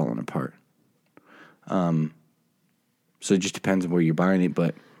start falling apart. So it just depends on where you're buying it,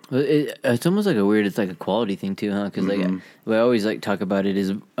 but Well, it's almost like it's like a quality thing too, huh? Because like what I always like talk about it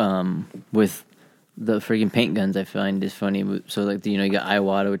is with the freaking paint guns. I find is funny. So like you got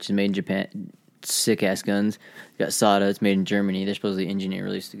Iwata, which is made in Japan, sick ass guns. You got Sada, it's made in Germany. They're supposedly engineer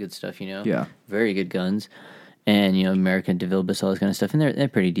released the good stuff. Yeah. very good guns. and American DeVilbiss, all this kind of stuff, and they're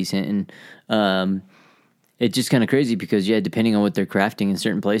pretty decent. And it's just kind of crazy because depending on what they're crafting in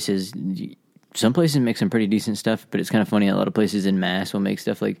certain places, some places make some pretty decent stuff, but it's kind of funny. A lot of places in mass will make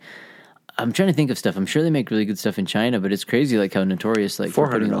stuff like. I'm trying to think of stuff. I'm sure they make really good stuff in China, but it's crazy like how notorious like for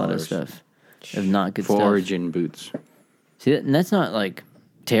putting a lot of stuff of not good for stuff. Origin boots. See, and that's not like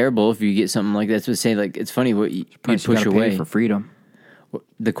terrible if you get something like that. So say like it's funny what you Price push gotta pay away for freedom.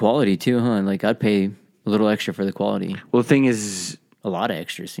 the quality too, huh? Like I'd pay a little extra for the quality, Well, the thing is, a lot of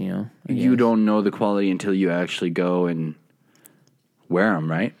extras, I you guess. don't know the quality until you actually go and wear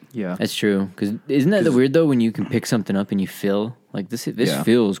them, right? Yeah. That's true. Because isn't that the weird though when you can pick something up and you feel like this Yeah.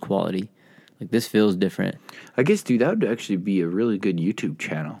 feels quality, like this feels different. I guess, dude, that would actually be a really good YouTube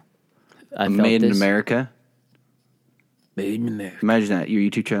channel. I felt Made in this. America. Made in America. Imagine that. Your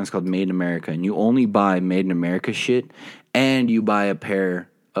YouTube channel is called Made in America, and you only buy Made in America shit, and you buy a pair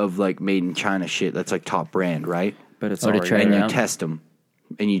of like Made in China shit that's like top brand, right? But it's Oh, to already try it And you out. test them,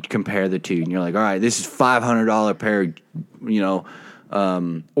 and you compare the two, and you're like, all right, this is $500 pair,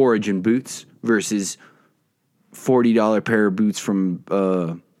 Origin boots versus $40 pair of boots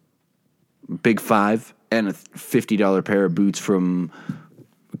from Big Five and a $50 pair of boots from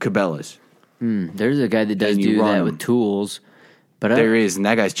Cabela's. There's a guy that does And you do run that 'em. with tools, but There is, and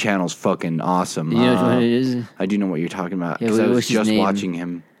that guy's channel's fucking awesome. You know what it is? I do know what you're talking about Yeah, because I was what's his just name? watching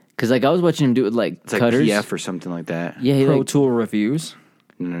him. Because like I was watching him do it with like It's like cutters. PF or something like that. Yeah, he Pro like Tool reviews.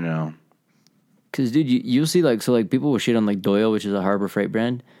 No. because dude, you'll see like people will shit on like Doyle, which is a Harbor Freight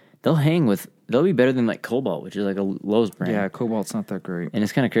brand. They'll be better than like Cobalt, which is like a Lowe's brand. Yeah, Cobalt's not that great. And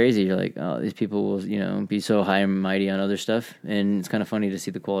it's kind of crazy. You're like, oh, these people will, be so high and mighty on other stuff, and it's kind of funny to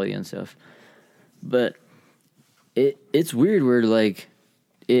see the quality and stuff. But it's weird where like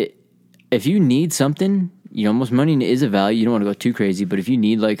if you need something, most money is a value. You don't want to go too crazy, but if you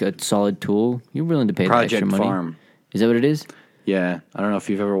need like a solid tool, you're willing to pay the extra Project money. Farm. Is that what it is? Yeah, I don't know if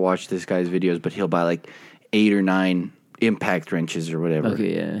you've ever watched this guy's videos, but he'll buy like 8 or 9 impact wrenches or whatever.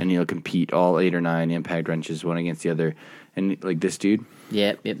 Okay, yeah. And he'll compete all 8 or 9 impact wrenches one against the other. And like this dude,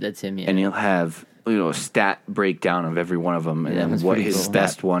 Yep, that's him. Yeah, and he'll have a stat breakdown of every one of them, and Yeah, then that's what pretty his cool.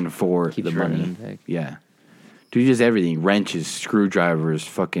 best one for Keeps the running money. impact. Yeah, dude, he does everything: wrenches, screwdrivers,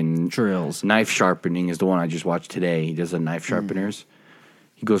 fucking Drills. Knife sharpening is the one I just watched today. He does the knife sharpeners.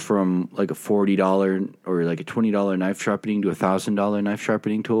 He goes from like a $40 or like a $20 knife sharpening to a $1,000 knife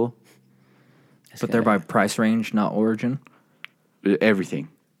sharpening tool. But they're by price range, not origin. Everything.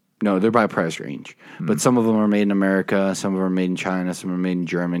 No, they're by price range. But some of them are made in America, some of them are made in China, some are made in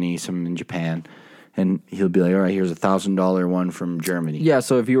Germany, some in Japan. And he'll be like, all right, here's a $1,000 one from Germany. Yeah,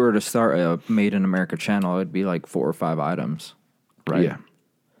 so if you were to start a Made in America channel, it'd be like 4 or 5 items, right? Yeah.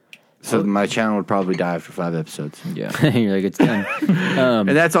 So my channel would probably die after 5 episodes. Yeah. You're like, it's done. And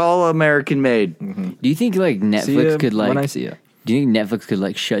that's all American made. Do you think like See Netflix ya could like? when I see it. Do you think Netflix could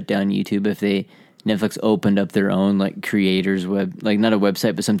like shut down YouTube if Netflix opened up their own like creators web, like not a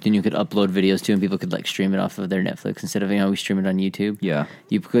website, but something you could upload videos to and people could like stream it off of their Netflix instead of we stream it on YouTube? Yeah.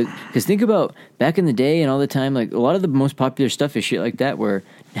 You could, because think about back in the day and all the time, like a lot of the most popular stuff is shit like that where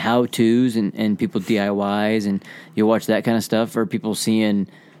how to's and people DIYs and you'll watch that kind of stuff or people seeing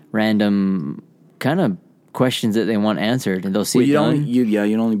random kind of questions that they want answered and they'll see Well, it you'd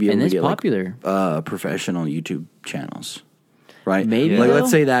done. only be able And to it's get popular. like professional YouTube channels. Right? Maybe, Like though. let's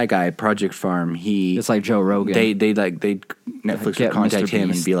say that guy, Project Farm, It's like Joe Rogan. They Netflix Get would contact Mr. him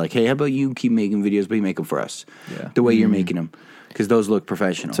and Beast. be like, hey, how about you keep making videos, but you make them for us. Yeah. The way you're making them. Because those look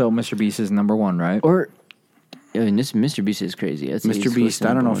professional. So Mr. Beast is number 1, right? Or, and this Mr. Beast is crazy. That's Mr. Beast,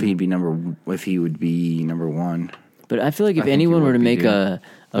 I don't know if he would be number 1. But I feel like if I think anyone it were would to be, make dude. a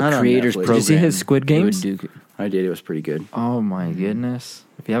Not on creator's Netflix. program, Did you see his Squid they would Games? do- I did. It was pretty good. Oh my goodness.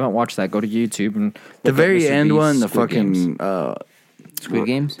 If you haven't watched that, go to YouTube and The look up very Mr. end Beast's one, the Squid fucking Games. Squid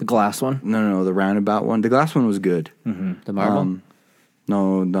Games, The glass one. no, the roundabout one. The glass one was good. the marble.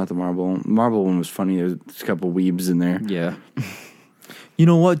 No, not the marble. Marble one was funny. There's a couple weebs in there. Yeah. You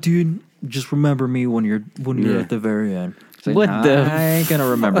know what, dude? Just remember me when you're Yeah. at the very end. It's like, What the I ain't gonna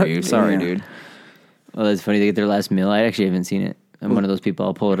remember you. Sorry, Yeah. dude. Oh, that's funny. They get their last meal. I actually haven't seen it. I'm one of those people.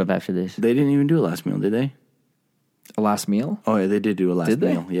 I'll pull it up after this. They didn't even do a last meal, did they? A last meal? Oh yeah, they did do a last Did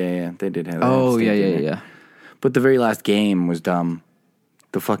they? meal. Yeah, they did have. Oh steak yeah, in yeah, there. yeah. But the very last game was dumb.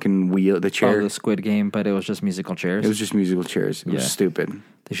 The fucking wheel, the Oh, chair. the Squid Game, but it was just musical chairs. It was just musical chairs. It was Yeah. stupid.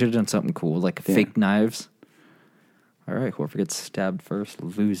 They should have done something cool, like Yeah. fake knives. All right, whoever gets stabbed first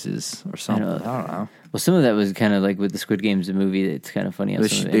loses or something. I don't know. Well, some of that was kind of like with the Squid Games, the movie. It's kind of funny. How They,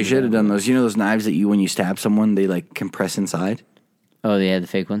 some of it they ended should have up. done those. You know those knives that when you stab someone, they like compress inside. Oh, yeah, the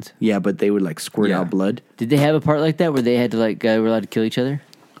fake ones. Yeah, but they would like squirt Yeah. out blood. Did they have a part like that where they had to like were allowed to kill each other?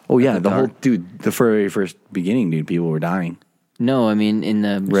 Oh yeah, the the whole dark. dude. The very first beginning, dude, people were dying. No, I mean in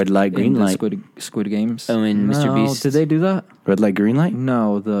the Red light, green in the light. Squid Games. Oh, in Mr. No, Beast. did they do that? Red light, green light.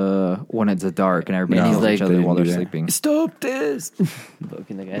 No, the when it's dark and everybody No, kills he's each like- other they while didn't they're do that. sleeping. Stop this!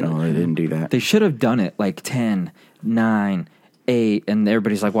 Fucking the guy. No, they didn't do that. They should have done it like 10, 9, 8, and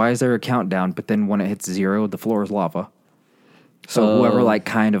everybody's like, why is there a countdown? But then when it hits 0, the floor is lava. So whoever like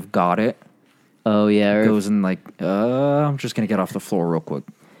kind of got it Oh yeah, or goes and like, I'm just going to get off the floor real quick.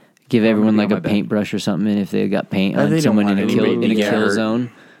 give everyone gonna like be a on my bed. paintbrush or something. And if they got paint They on don't someone in want a kill anybody to get kill hurt.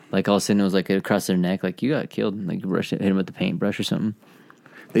 zone, like all of a sudden it was like across their neck, like you got killed. Like you hit him with the paintbrush or something.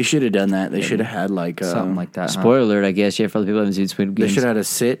 They should have done that. They should have had like Something like that. huh? Spoiler alert, I guess. Yeah, for the people who haven't seen Squid They Games. should have had a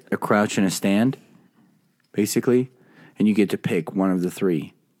sit, a crouch, and a stand, basically, and you get to pick one of the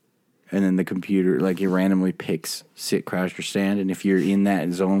three, and then the computer like it randomly picks sit, crouch, or stand, and if you're in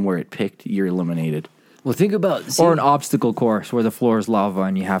that zone where it picked, you're eliminated. Well, think about Or an obstacle course where the floor is lava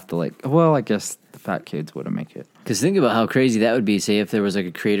and you have to like, well, I guess the fat kids wouldn't make it. because think about how crazy that would be. Say if there was like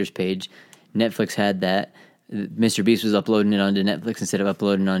a creators page, Netflix had that. Mr. Beast was uploading it onto Netflix instead of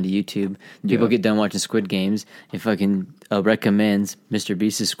uploading it onto YouTube. People get done watching Squid Games. If fucking recommends Mr.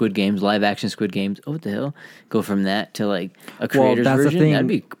 Beast's Squid Games, live action Squid Games, oh, what the hell? Go from that to like a creators that's the version? thing. That'd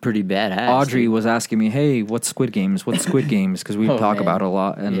be pretty badass. Audrey dude. was asking me, hey, what's Squid Games? What's Squid Games? Because we Oh, talk man. about it a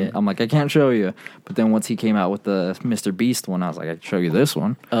lot. And Yeah. I'm like, I can't show you. But then once he came out with the Mr. Beast one, I was like, I can show you this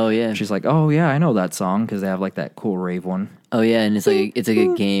one. Oh yeah. She's like, oh, yeah, I know that song because they have like that cool rave one. Oh yeah, and it's like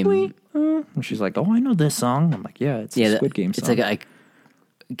a game. And she's like, oh, I know this song. I'm like, yeah, it's Yeah, a that- Squid Game song. It's like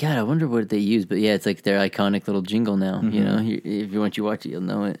God, I wonder what they use, but yeah, it's like their iconic little jingle now. You know, if you once you watch it, you'll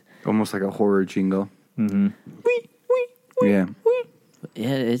know it. Almost like a horror jingle. Mm-hmm. Yeah.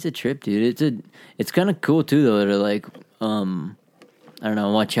 Yeah, it's a trip, dude. It's kind of cool too, though. To like, I don't know,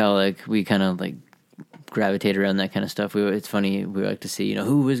 watch how like we kind of like gravitate around that kind of stuff. It's funny. We like to see, you know,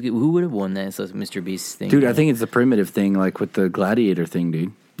 who would have won that? It's like Mr. Beast thing, Dude, I think it's the primitive thing, like with the gladiator thing,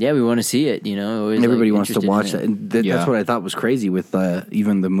 dude. Yeah, we want to see it. You know, always, Everybody like, wants to interested in watch it. that. And Yeah. that's what I thought was crazy with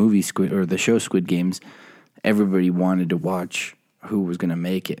even the movie Squid or the show Squid Games. Everybody wanted to watch who was going to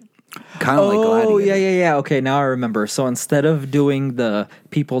make it. Kind of like Oh, Gladiator. yeah. Okay, now I remember. So instead of doing the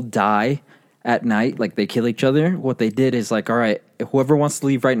people die at night, like they kill each other, what they did is like, all right, whoever wants to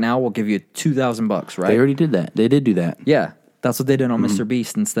leave right now, we'll give you $2,000, right? They already did that. They did do that. Yeah, that's what they did on Mr.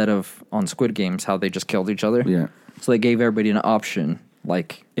 Beast instead of on Squid Games, how they just killed each other. Yeah. So they gave everybody an option.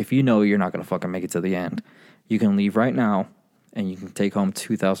 Like, if you know you're not going to fucking make it to the end, you can leave right now and you can take home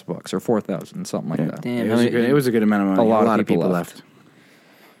 $2,000 or $4,000, something like that. Damn, It how was, many- it was a good amount of money. A lot of people left.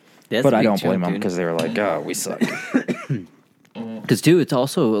 That's But a I big don't blame chunk, them dude. because they were like, oh, we suck. Because too, it's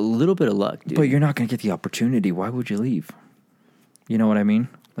also a little bit of luck, dude. But you're not going to get the opportunity. Why would you leave? You know what I mean?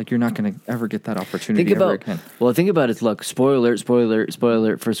 Like, you're not going to ever get that opportunity think ever about again. think about its luck. Spoiler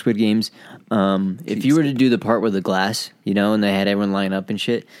alert for Squid Games. If you were to do the part with the glass, you know, and they had everyone line up and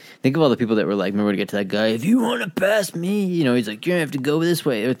shit. Think of all the people that were like, remember to get to that guy. If you want to pass me, you know, he's like, you're gonna have to go this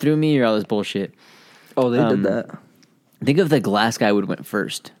way or through me or all this bullshit. Oh, they did that. Think if the glass guy would have went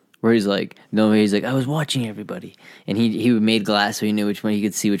first, where he's like, no, he's like, I was watching everybody, and he made glass so he knew which one he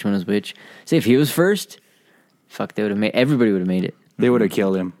could see which one was which. Say if he was first, fuck, they would have made everybody would have made it. They would have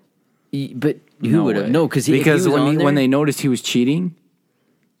killed him. But who No would have? way. No, because Because he was when on when there- they noticed he was cheating,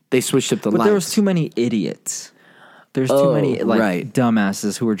 they switched up the But lights. there was too many idiots. There's too Oh, many like right.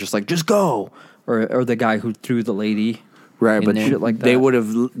 dumbasses who were just like, just go, or the guy who threw the lady. Right, in but there. Shit like they that. would have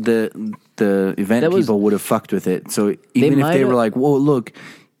the event That was- people would have fucked with it. So even if might they were have- like, "Whoa, look,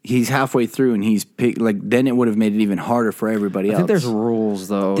 he's halfway through and he's like," then it would have made it even harder for everybody I else. think there's rules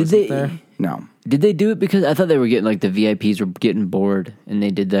though. Did isn't they? there? no. Did they do it because I thought they were getting like the VIPs were getting bored and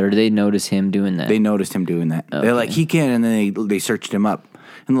they did that, or did they notice him doing that? They noticed him doing that. They're like, Okay. "He can," and then they searched him up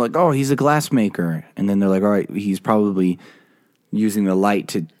and they're like, "Oh, he's a glass maker," and then they're like, "All right, he's probably using the light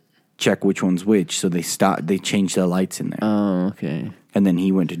to check which one's which." So they stopped. They changed the lights in there, Oh, okay. and then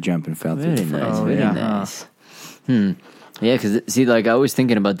he went to jump and fell through Very the front. nice. Oh, Very yeah. nice. Yeah, because see, like I was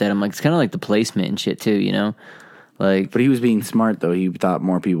thinking about that. I'm like, it's kind of like the placement and shit too, you know. Like, But he was being smart, though. He thought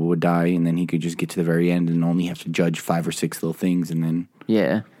more people would die, and then he could just get to the very end and only have to judge 5 or 6 little things, and then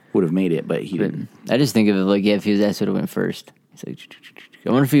yeah. would have made it. But he But didn't. I just think of it like, yeah, if his ass would have went first. It's like,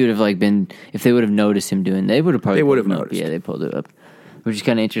 I wonder if he would have like been, if they would have noticed him doing. They would have probably. They would pulled have him up. noticed. Yeah, they pulled it up, which is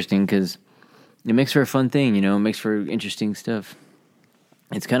kind of interesting because it makes for a fun thing, you know. It makes for interesting stuff.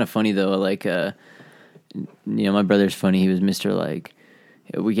 It's kind of funny though, like, you know, my brother's funny. He was Mr. Like,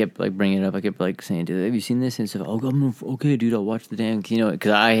 we kept like bringing it up. I kept like saying, "Dude, have you seen this?" And stuff. Oh, okay, dude, I'll watch the damn. You know,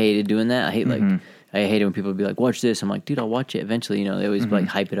 because I hated doing that. I hate like. I hate it when people would be like, "Watch this." I'm like, "Dude, I'll watch it eventually." You know, they always like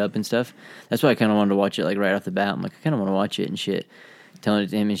hype it up and stuff. That's why I kind of wanted to watch it like right off the bat. I'm like, I kind of want to watch it and shit. telling it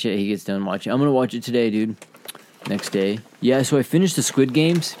to him and shit. He gets done watching. I'm gonna watch it today, dude. Next day, yeah. So I finished the Squid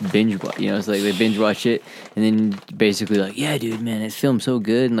Games binge. It's like they binge watch it, and then basically like, yeah, dude, man, it's filmed so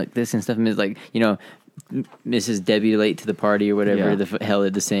good and like this and stuff. And it's like, Mrs. Debbie late to the party or whatever the hell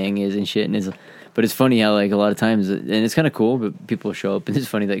the saying is and shit. And but it's funny how like a lot of times, and it's kind of cool, but people show up and it's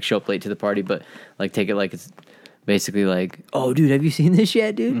funny like show up late to the party, but like take it like it's basically like, oh, dude, have you seen this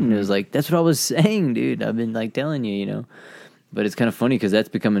yet, dude? And it was like, that's what I was saying, dude. I've been like telling you, But it's kind of funny because that's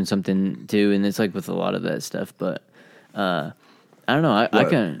becoming something too, and it's like with a lot of that stuff. But I don't know. I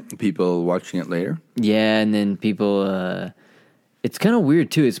kind of people watching it later. Yeah, and then people. It's kind of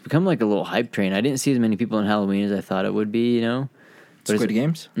weird too. It's become like a little hype train. I didn't see as many people on Halloween as I thought it would be. But Squid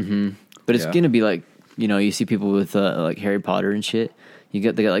Games. Mm-hmm. But it's gonna be like you see people with like Harry Potter and shit. They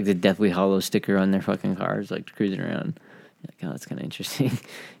got like the Deathly Hollow sticker on their fucking cars, like cruising around. Like, oh, that's kind of interesting,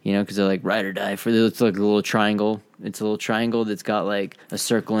 because they're like ride or die. It's like a little triangle. It's a little triangle that's got like a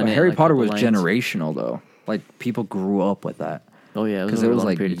circle in it. Harry like Potter was lines. Generational though. Like people grew up with that. Oh yeah, because it was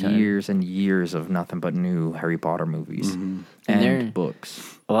like years and years of nothing but new Harry Potter movies and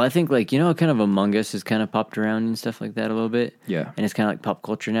books. Well, I think like kind of Among Us has kind of popped around and stuff like that a little bit. Yeah, and it's kind of like pop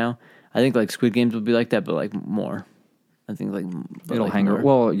culture now. I think like Squid Games will be like that, but like more. I think like it'll like hang more. around.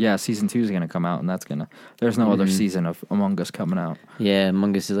 Well, yeah, season 2 is going to come out, and that's gonna. There's no other season of Among Us coming out. Yeah,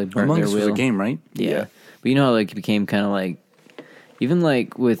 Among Us is like burnt Among their Us was wheel. a game, right? Yeah, but you know how like it became kind of like, even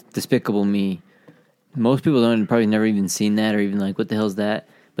like with Despicable Me, most people don't probably never even seen that or even like what the hell's that,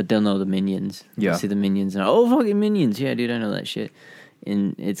 but they'll know the Minions. Yeah, they'll see the Minions and fucking Minions. Yeah, dude, I know that shit.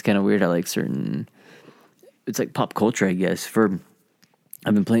 And it's kind of weird how like certain, it's like pop culture, I guess.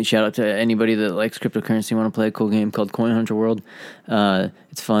 I've been playing. Shout out to anybody that likes cryptocurrency. Want to play a cool game called Coin Hunter World?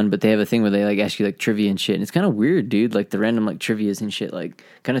 It's fun, but they have a thing where they like ask you like trivia and shit, and it's kind of weird, dude. Like the random like trivias and shit, like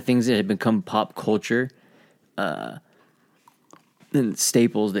kind of things that have become pop culture, and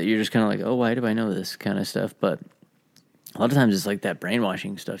staples that you're just kind of like, oh, why do I know this kind of stuff? But a lot of times it's like that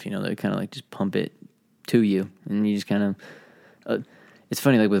brainwashing stuff. They kind of like just pump it to you, and you just kind of. It's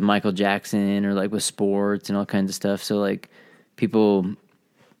funny, like with Michael Jackson or like with sports and all kinds of stuff. So like people.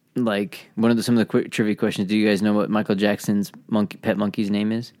 Like some of the quick trivia questions. Do you guys know what Michael Jackson's pet monkey's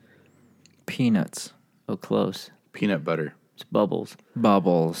name is? Peanuts. Oh, close. Peanut butter. It's Bubbles.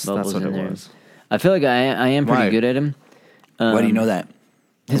 Bubbles. That's what in it there. was. I feel like I am pretty Why? good at him. Why do you know that?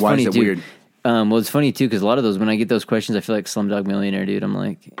 It's Why funny is it too. weird? Well, it's funny too because a lot of those, when I get those questions, I feel like Slumdog Millionaire, dude. I'm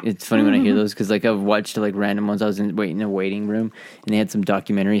like, it's funny when I hear those because like I've watched like random ones. I was in a waiting room and they had some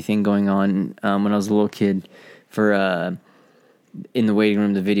documentary thing going on when I was a little kid for. In the waiting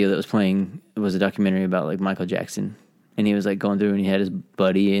room, the video that was playing was a documentary about like Michael Jackson, and he was like going through, and he had his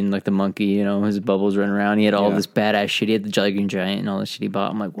buddy and like the monkey, his Bubbles running around. He had all this badass shit. He had the Jolly Green Giant and all this shit he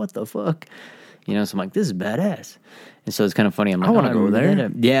bought. I'm like, what the fuck, So I'm like, this is badass. And so it's kind of funny. I'm like, I wanna go there.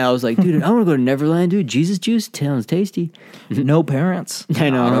 Yeah, I was like, dude, I want to go to Neverland, dude. Jesus juice sounds tasty. No parents. I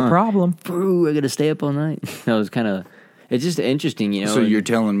know, Not huh? a problem. Bro, I got to stay up all night. That was kind of. It's just interesting, So and- you're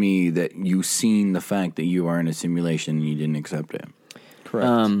telling me that you seen the fact that you are in a simulation and you didn't accept it?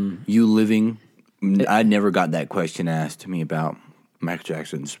 Correct. You living? I never got that question asked to me about Michael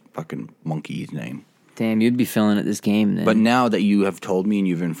Jackson's fucking monkey's name. Damn, you'd be feeling at this game then. But now that you have told me and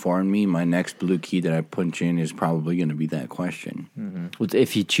you've informed me, my next blue key that I punch in is probably going to be that question. Well,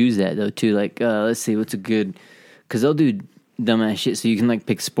 if you choose that though, too, like let's see, what's a good? Because they'll do dumbass shit. So you can like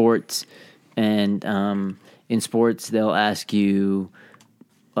pick sports, and in sports they'll ask you.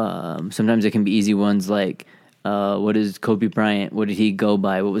 Sometimes it can be easy ones like, what is Kobe Bryant? What did he go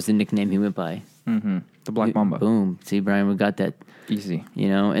by? What was the nickname he went by? The Black Mamba. Boom. See, Brian, we got that. Easy.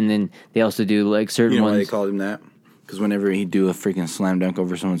 And then they also do like certain You know why they ones. called him that? Because whenever he'd do a freaking slam dunk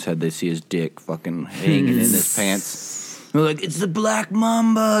over someone's head, they'd see his dick fucking hanging in his pants. They're like, it's the Black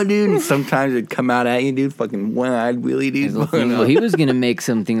Mamba, dude. And sometimes it'd come out at you, dude. Fucking one-eyed Willie, dude. Well, he was gonna make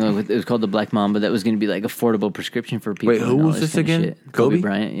something like it was called the Black Mamba that was gonna be like affordable prescription for people. Wait, who and all was this kind of again? shit. Kobe?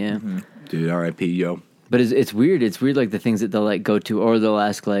 Bryant, yeah. Dude, R.I.P., yo. But it's weird. It's weird, like the things that they'll like go to, or they'll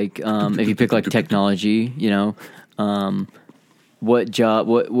ask like, if you pick like technology, what job,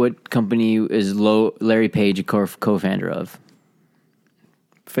 what company is Larry Page a co-founder of?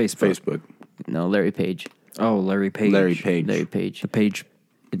 Facebook. No, Larry Page. Oh, Larry Page. Larry Page. Larry Page. The Page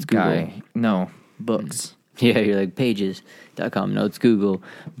It's Google. guy. No, books. Yeah, you're like pages.com. No, it's Google.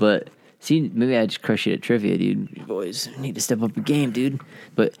 But see, maybe I just crush it at trivia, dude. You boys need to step up your game, dude.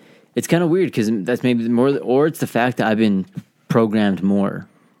 But it's kind of weird because that's maybe more, or it's the fact that I've been programmed more.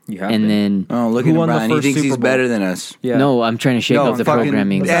 You have and been. then Oh, look Who at him, won the Brian. He first thinks he's Super Bowl? better than us. Yeah. no, I'm trying to shake up the fucking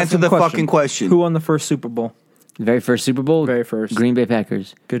programming. Answer the fucking question. Who won the first Super Bowl? Very first Super Bowl, Very first. Green Bay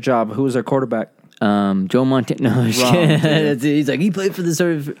Packers. Good job. Who was their quarterback? Joe Montana. No, that's it. He's like, he played for the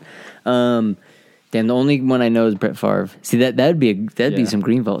sort of. Damn, the only one I know is Brett Favre. See that'd be some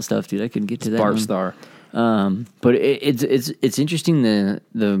Greenville stuff, dude. I could get to that. Bart one. Star. But it's interesting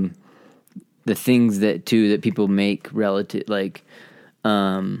the things that people make relative, like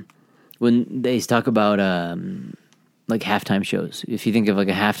when they talk about like halftime shows. If you think of like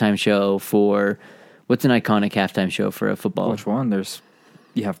a halftime show for what's an iconic halftime show for a football? Which one?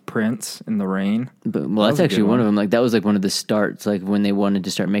 You have Prince in the Rain. But, well, that's actually one of them. Like that was like one of the starts. Like when they wanted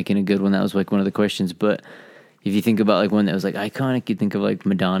to start making a good one, that was like one of the questions. But if you think about like one that was like iconic, you'd think of like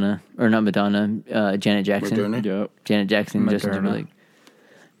Madonna or not Madonna, Janet Jackson. Moderna? Yep. Janet Jackson, Justin Moderna. Timberlake,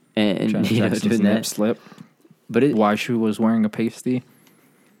 and Janet you know, Jackson's doing nip that. slip. But Why she was wearing a pasty.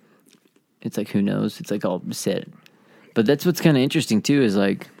 it's like who knows? It's like all set. But that's what's kind of interesting too. Is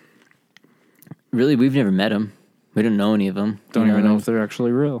like really we've never met them. We don't know any of them. Don't even know if they're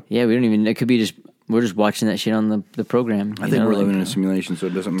actually real. Yeah, we don't even. It could be just we're just watching that shit on the program. I think we're living in a simulation, so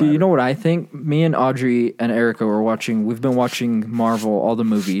it doesn't matter. Do you know what I think? Me and Audrey and Erica were watching. We've been watching Marvel, all the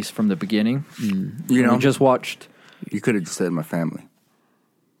movies from the beginning. You know, We just watched. you could have just said my family.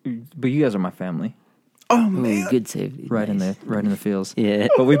 But you guys are my family, Oh Ooh, good save, dude. right Nice. in the fields. Yeah.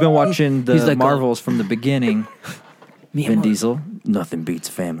 But we've been watching He's the like, Marvels from the beginning. Me Vin and Diesel, nothing beats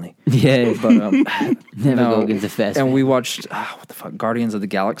family. Yeah, But never no, go against the fast. and man. we watched what the fuck, Guardians of the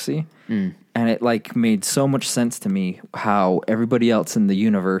Galaxy, and it like made so much sense to me how everybody else in the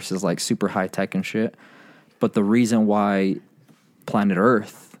universe is like super high tech and shit, but the reason why planet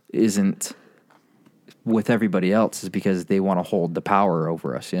Earth isn't with everybody else is because they want to hold the power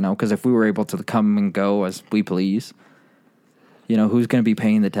over us, you know? Because if we were able to come and go as we please, you know, who's going to be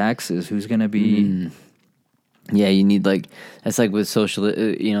paying the taxes? Who's going to be Yeah, you need like that's like with social,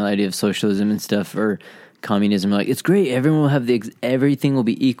 the idea of socialism and stuff or communism. Like it's great, everyone will have everything will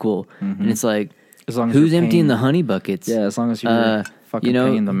be equal, and it's like As long as who's you're emptying paying- the honey buckets? Yeah, as long as you're fucking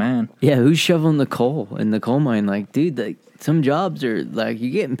paying the man. Yeah, who's shoveling the coal in the coal mine? Like, dude, like some jobs are like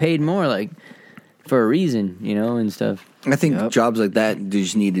you're getting paid more, like for a reason, and stuff. I think Yep. jobs like that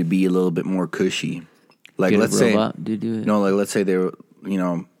just need to be a little bit more cushy. Like, Get a let's say, robot to do it. no, like let's say they were,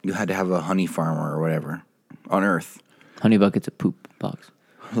 you had to have a honey farmer or whatever on Earth. Honey buckets of poop box.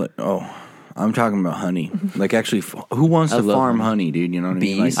 Like, I'm talking about honey. Like, actually, who wants I to love farm honey. honey, dude? You know what I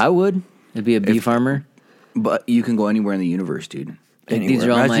mean? Bees. Like, I would. It'd be a bee farmer. but you can go anywhere in the universe, dude. Like, these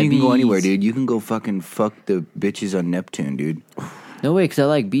are all Imagine my you can go bees. anywhere, dude. You can go fucking fuck the bitches on Neptune, dude. No way, because I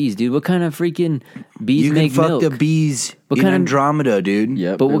like bees, dude. What kind of freaking bees You can make fuck milk? the bees What in kind of- Andromeda, dude.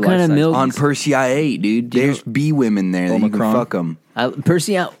 Yep. But they're what kind of life-size milk- On Persei 8, dude. There's bee women there that you Omicron. can fuck them.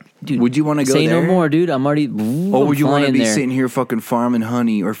 Percy out, dude. Would you wanna go Say there? no more, dude. I'm already. Or would you want to be there. sitting here fucking farming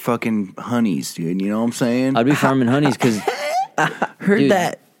honey or fucking honeys, dude? You know what I'm saying? I'd be farming honeys because heard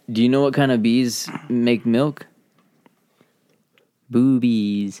that. Do you know what kind of bees make milk?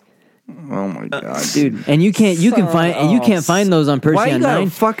 Boobies, Oh my god, dude. And you can't. You can find. And you can't find those on Percy Why you on gotta 9.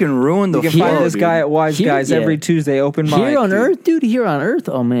 fucking ruin the You can find flow, this dude? guy at Wise Here- Guys yeah. every Tuesday, open mic. Here on dude. Earth, dude. Here on Earth.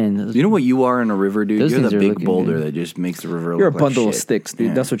 Oh man, those- You know what you are in a river, dude? Those You're things the are big looking boulder good. that just makes the river You're a look bundle like of shit. sticks, dude.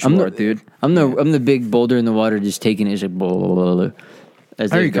 Yeah. That's what you are, dude. I'm the big boulder in the water, just taking it, just like blah, blah, blah, blah, as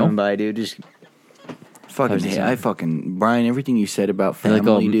There they're you go. going by, dude. Just Fucking, How's it I fucking Brian. Everything you said about they're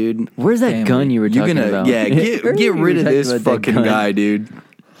family, like, dude. Where's that Family. gun you were You're talking gonna, about? yeah, get You rid were of talking this about that fucking gun. guy, dude.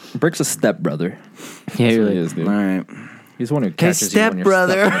 Brick's a stepbrother. Yeah, you're He like, is, dude. All right. He's one who catches you when you're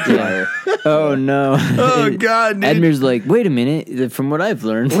stepbrother. stuck in a dryer. oh no. Oh god, dude. Admir's like, wait a minute. From what I've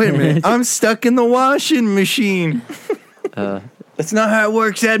learned, Wait a minute. I'm stuck in the washing machine. That's not how it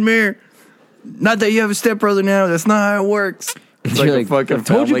works, Admir. Not that you have a stepbrother now. That's not how it works. It's like You're a like, fucking I've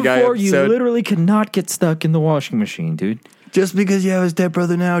told you Family Guy before, you episode. literally cannot get stuck in the washing machine, dude. Just because you have a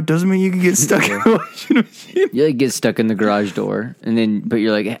stepbrother now doesn't mean you can get stuck in the washing machine. you like get stuck in the garage door, and then but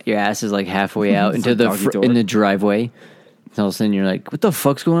you're like your ass is like halfway out into like the doggy door. in the driveway. And all of a sudden you're like, what the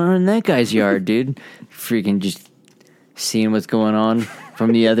fuck's going on in that guy's yard, dude? Freaking just seeing what's going on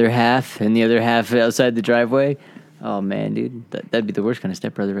from the other half, and the other half outside the driveway. Oh man, dude, that'd be the worst kind of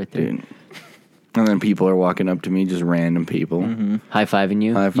stepbrother right there. Dude. And then people are walking up to me, just random people. High fiving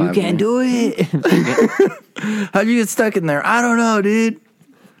you. High-fiving You can't me. do it. How'd you get stuck in there? I don't know, dude.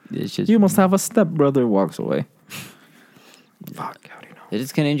 It's just You must have a stepbrother. Walks away. Fuck, how do you know?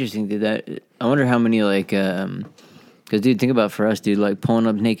 It's kind of interesting, dude. That I wonder how many like, because dude, think about for us, dude, like pulling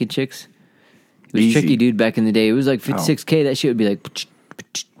up naked chicks. It was Easy. tricky, dude. Back in the day, it was like 56K. That shit would be like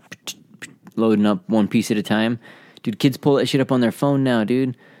loading up one piece at a time, dude. Kids pull that shit up on their phone now,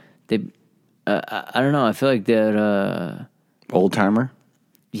 dude. They, I don't know. I feel like that. Old timer.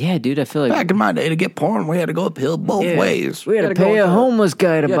 Yeah, dude, I feel like Back in my day, to get porn, we had to go uphill both ways. we had to gotta go pay a into- homeless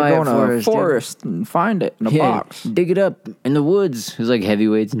guy to You buy had it to go for in a us. dude. forest and find it in a Yeah, box. dig it up in the woods. It was like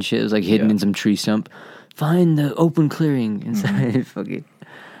heavyweights and shit. It was like hidden Yeah. in some tree stump. Find the open clearing inside. Fucking.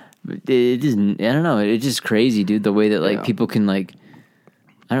 But it isn't. I don't know. It's just crazy, dude. The way that like Yeah. people can like.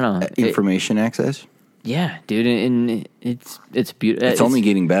 I don't know. Information access. Yeah, dude, and it's beautiful. It's only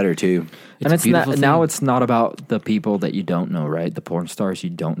getting better too. And it's a beautiful not, now thing. it's not about the people that you don't know, right? The porn stars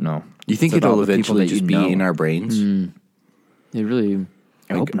you don't know. You think It's it'll about the people eventually that you just be know. in our brains? It really.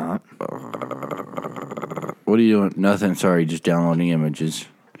 I hope not. What are you doing? Nothing. Sorry, just downloading images.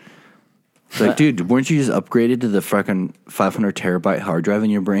 It's like, dude, weren't you just upgraded to the fucking 500 terabyte hard drive in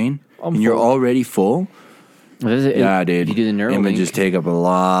your brain? I'm and you're full. already full? Yeah, dude. If you do the Neuralink, Images take up a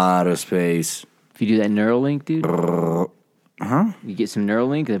lot of space. if you do that Neuralink, dude, you get some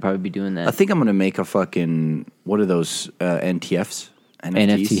Neuralink, they'll probably be doing that. I think I'm gonna make a fucking what are those NTFs?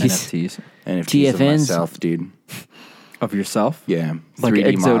 NFTs. NFTs NFTs of TFNs? myself, dude. of yourself. Yeah, Like 3D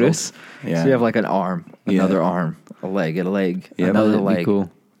Exodus. models. Yeah, So you have like an arm, Yeah. another arm, a leg, Yeah, another that'd be leg.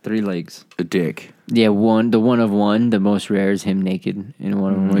 cool. 3 legs. a dick. Yeah, the one of one, the most rare is him naked. And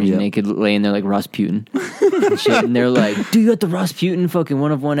one of them where he's Yep. naked laying there like Rasputin. and shit. And they're like, dude, you got the Rasputin fucking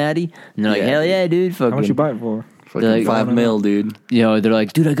one of one Addy? And they're like, Yeah. hell yeah, dude. Fucking, How much you buy it for? Fucking like, $5 mil, dude. You know, they're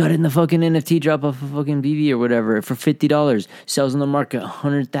like, dude, I got it in the fucking NFT drop off of fucking BB or whatever for $50. Sells on the market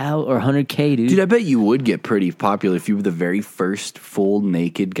 100,000 or 100K, dude. Dude, I bet you would get pretty popular if you were the very first full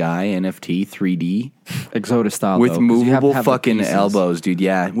naked guy NFT 3D Exodus style. with though, 'cause you have to movable have the fucking pieces. elbows, dude.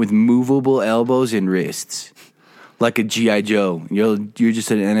 Yeah, with movable elbows and wrists, like a GI Joe. You're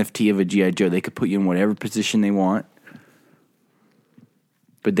just an NFT of a GI Joe. They could put you in whatever position they want,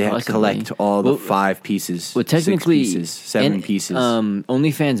 but they have to Possibly. collect all the Well, 5 pieces, Well, technically, 6 pieces, 7 pieces.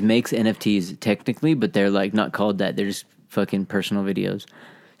 OnlyFans makes NFTs technically, but they're like not called that. They're just fucking personal videos.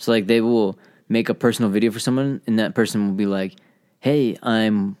 So like they will make a personal video for someone, and that person will be like, "Hey, I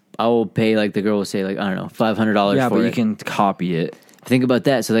will pay." Like the girl will say, like, I don't know, $500. Yeah, for but it. you can copy it. Think about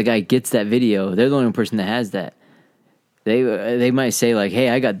that. So that guy gets that video. They're the only person that has that. They might say like, "Hey,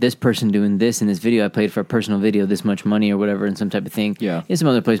 I got this person doing this in this video. I paid for a personal video, this much money or whatever, and some type of thing." Yeah. And some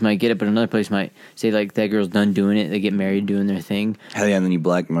other place might get it, but another place might say like, "That girl's done doing it. They get married doing their thing." Hell yeah, and then you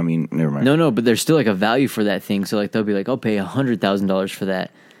black. I mean, never mind. No, but there's still like a value for that thing. So like they'll be like, "I'll pay $100,000 for that."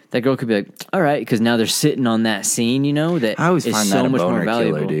 That girl could be like, "All right," because now they're sitting on that scene, you know. That I always is find so that a much more boner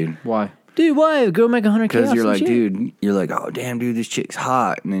valuable, killer, dude. Why? Dude, why a girl make 100K? Because you're off like, some shit? dude, you're like, oh damn, dude, this chick's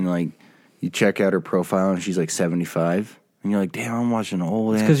hot, and then like you check out her profile and she's like 75, and you're like, damn, I'm watching an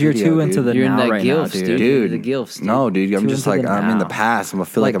old. It's 'cause you're too into the You're in now that right now, gilfs, dude. dude. dude. The gilfs, dude. No, dude, I'm Too just into like the I'm in the now. past. I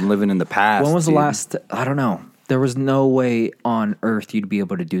feel like Like, I'm living in the past. When was the dude. last? I don't know. There was no way on earth you'd be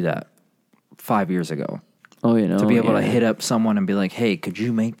able to do that 5 years ago. Oh, you know, To be able to yeah. hit up someone and be like, "Hey, could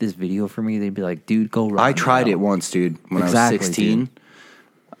you make this video for me?" They'd be like, "Dude, go." I tried it once, dude. When Exactly, I was 16, dude.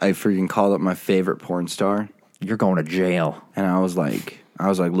 I freaking called up my favorite porn star, You're going to jail. and I was like,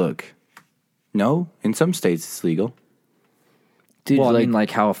 look, no, in some states it's legal. Dude, Well, I like, mean, like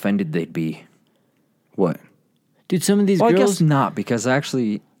how offended they'd be. What? dude, some of these Well, I girls. guess not, because I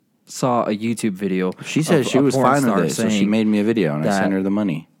actually saw a YouTube video. She said of she a was porn fine star with it, so she saying made me a video, and I that- sent her the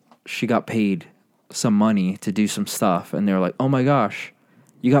money. she got paid some money to do some stuff, and they were like, "Oh my gosh,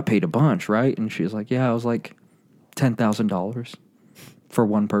 you got paid a bunch, right?" And she was like, "Yeah, I was like $10,000 for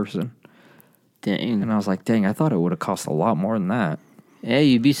one person." Dang. And I was like, "Dang, I thought it would have cost a lot more than that." Yeah,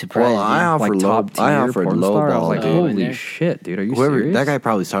 you'd be surprised. Well, I dude. offered Like low. top tier I offered porn low star. I was ball, like, dude. in "Holy there. shit, dude! Are you Whoever serious?" that guy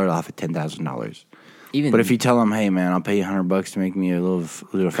probably started off at $10,000. Even But if you tell them, hey man, I'll pay you $100 to make me a little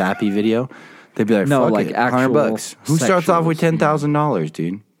fappy video, they'd be like, No, fuck like it, actual $100. Who starts off with sexuals. $10,000,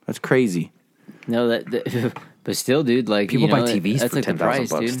 dude? That's crazy. no, that but still, dude, like People you know, buy TVs that's for like the price,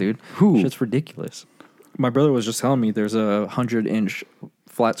 $10,000, dude. Who? Shit's ridiculous. My brother was just telling me there's a 100-inch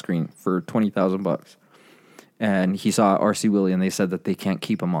flat screen for $20,000, and he saw RC Willie, and they said that they can't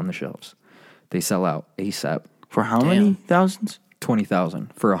keep them on the shelves. They sell out ASAP. For how many thousands?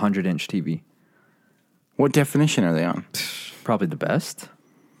 20,000 for a 100-inch TV. What definition are they on? Probably the best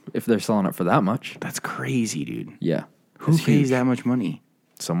if they're selling it for that much. That's crazy, dude. Yeah. Who It's pays huge. that much money?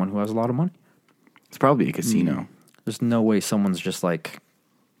 Someone who has a lot of money. It's probably a casino. There's no way someone's just like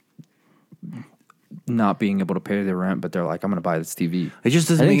not being able to pay their rent, but they're like, I'm going to buy this TV It just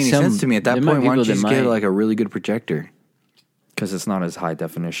doesn't I make think any some- sense to me. At that there might point, be why don't people you that just get might. like a really good projector? because it's not as high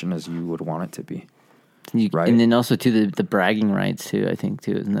definition as you would want it to be. right? And then also too the bragging rights too. I think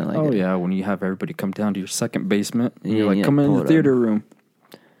too, isn't that like? Oh, yeah. When you have everybody come down to your second basement, and Yeah, you're like, yeah, come in pull the it theater room.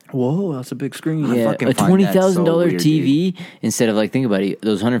 Whoa, that's a big screen. Yeah, fucking a find that so $20,000 weird, TV instead of like think about it,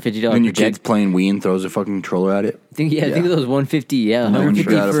 those $150 When your project. kid's playing Wii and throws a fucking controller at it. Think of those $150. Yeah, No $150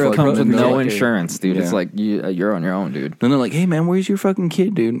 insurance for a fucking Comes with no projector. insurance, dude. It's Yeah. like you're on your own, dude. Then they're like, "Hey man, where's your fucking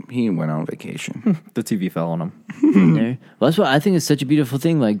kid, dude? He went on vacation." The TV fell on him. in there. Well, that's why I think it's such a beautiful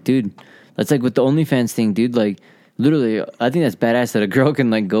thing. Like, dude, that's like with the OnlyFans thing, dude. Like, literally, I think that's badass that a girl can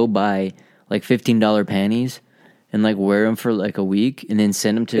like go buy like $15 panties and like wear them for like a week and then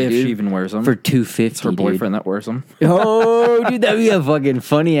send them to If dude she even wears them. for $250. It's her boyfriend that wears them. Oh, dude, that'd be a fucking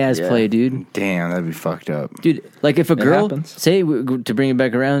funny ass play, dude. Damn, that'd be fucked up. Dude, like if a girl happens. say to bring it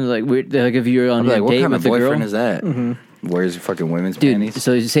back around, like if you're on I'm your like, what date kind with of a boyfriend girl, is that? Wears fucking women's dude. panties?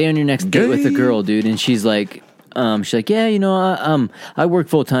 So say on your next date with a girl, dude, and she's like, yeah, you know, I work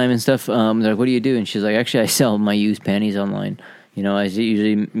full time and stuff. They're like, what do you do? And she's like, actually, I sell my used panties online. You know, I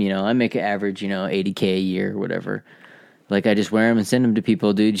usually, you know, I make an average, you know, $80K a year or whatever. Like, I just wear them and send them to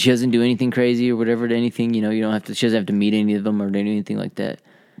people, dude. She doesn't do anything crazy or whatever to anything, you know, you don't have to, she doesn't have to meet any of them or do anything like that.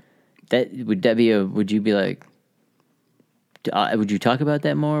 Would you be like, would you talk about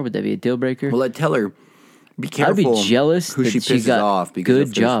that more? Would that be a deal breaker? Well, I'd tell her, be I'd careful be jealous who that she she pisses got off. Because good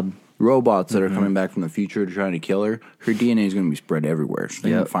if there's job. robots that are coming back from the future to trying to kill her, her DNA is going to be spread everywhere. So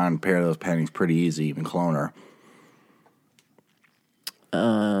they can find a pair of those panties pretty easy, even clone her.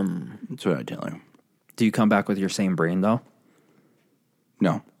 That's what I'd tell her. Do you come back with your same brain though?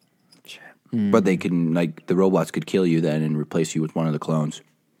 No. But they can, like, the robots could kill you then and replace you with one of the clones.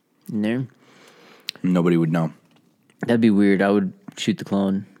 No. Nobody would know. That'd be weird. I would shoot the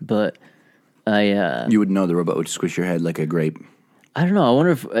clone, but You would know the robot would squish your head like a grape. I don't know. I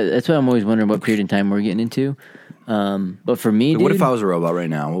wonder if that's why I'm always wondering what period in time we're getting into. But for me, dude, What if I was a robot right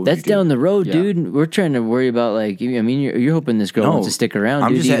now? What would that's you do? down the road, Yeah. dude. We're trying to worry about like. I mean, you're hoping this girl No. wants to stick around,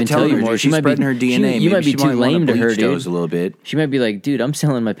 I'm dude. just to even tell telling you her, more. dude, she's spreading her DNA. You might Maybe be she too might wanna lame to her, bleach those dude. a little bit. She might be like, dude, I'm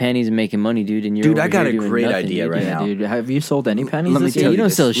selling my panties and making money, dude. And you're Dude, over I got here a doing great nothing, idea dude. right Yeah, now. dude. Have you sold any pennies? Let me this tell year? you don't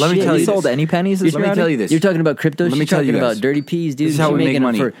sell Let me shit. tell Have you you sold this. any pennies? Let me tell you this. You're talking about crypto. Let me She's tell you talking about guys. dirty peas, dude. This is how She's we make making them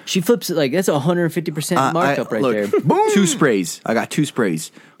money. for. She flips it like that's 150% markup right look, there. Boom. 2 sprays. I got 2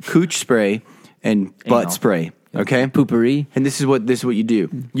 sprays. Cooch spray and butt Anal. spray. Okay? Poopery. And this is what you do.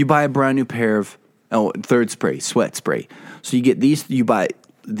 You buy a brand new pair of third spray, sweat spray. So you get these. You buy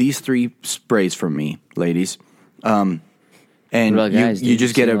these 3 sprays from me, ladies. And about guys, you dude?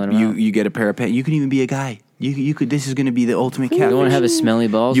 just You're get singling them out. you get a pair of pants. You can even be a guy. You could. This is going to be the ultimate You catfish. don't want to have a smelly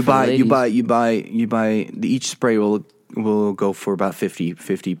balls. You for buy. ladies. Each spray will go for about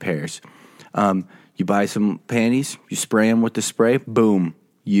 50 pairs. You buy some panties. You spray them with the spray. Boom.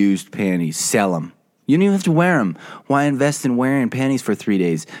 Used panties. Sell them. You don't even have to wear them. Why invest in wearing panties for 3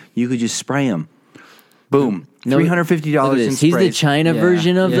 days? You could just spray them. Boom. No, $350 look at in this. sprays. He's the China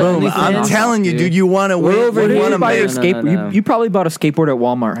version of the Boom. OnlyFans. I'm telling you, dude. You want to win. Where did You want you to buy your make. No, skateboard? You probably bought a skateboard at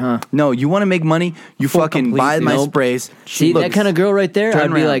Walmart, huh? No, you want to make money. You fucking complete, buy my nope. sprays. See Look, that kind of girl right there?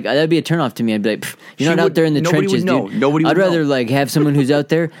 turn I'd be around. like, that'd be a turnoff to me. I'd be like, "Pff, you're She not out would- there in the nobody trenches, would know. dude. Nobody I'd would rather know. like have someone who's out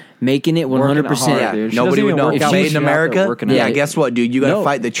there making it 100%. hard, dude. She Nobody doesn't would even know. work out. Made She's in out there America. working Yeah, out. guess what, dude? You got to No.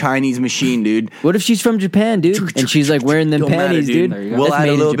 fight the Chinese machine, dude. What if she's from Japan, dude? And she's like wearing them Don't matter, panties, dude. There you go. We'll That's add made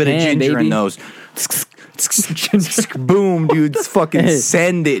a in little bit of Japan, ginger baby. in those. Boom, dude. Fucking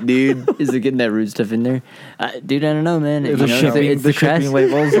send it, dude. Is it getting that rude stuff in there? Dude, I don't know, man. The You know, shipping, it's the crash- shipping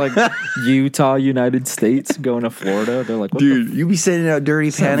labels like Utah, United States, going to Florida. They're like, what Dude, you be sending out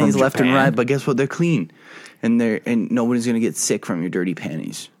dirty Sent panties from left and Japan. right, but guess what? They're clean. And nobody's going to get sick from your dirty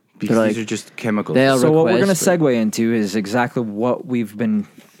panties. Because They're these like- are just chemicals. they are- So what we're going to request, but- segue into is exactly what we've been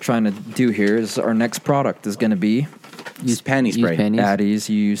trying to do here. Is our next product is going to be Use panty spray. panties. Addie's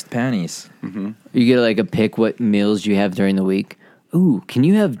used panties. You get like a pick what meals you have during the week. Ooh, can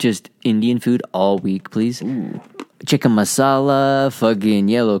you have just Indian food all week, please? Ooh. Chicken masala, fucking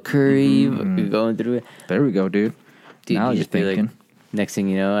yellow curry, fucking going through it. There we go, dude. Dude, now you you're just be like- thinking. Next thing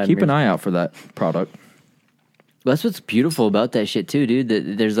you know, Keep an eye out for that product. That's what's beautiful about that shit too, dude.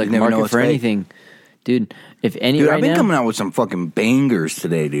 That there's like a never know market what's for fake. anything, dude. If any Dude, right I've been now, coming out with some fucking bangers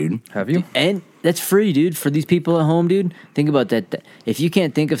today, dude. Have you? and that's free, dude. For these people at home, dude. Think about that. If you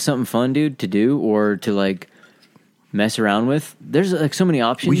can't think of something fun, dude, to do or to like mess around with, there's like so many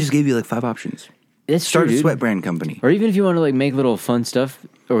options. We just gave you like 5 options. It's Start true, a dude. sweat brand company. Or even if you want to like make little fun stuff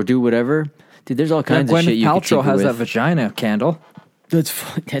or do whatever, dude. There's all kinds of Gwyneth shit you can Paltrow tinker has with. that vagina candle. That's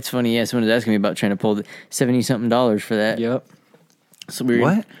funny. Yeah, someone was asking me about trying to pull the $70-something for that. Yep. So weird.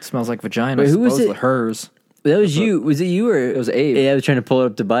 What? Smells like vagina. Wait, who was supposedly it? Hers. That was you. Was it you or It was Abe. Yeah, I was trying to pull it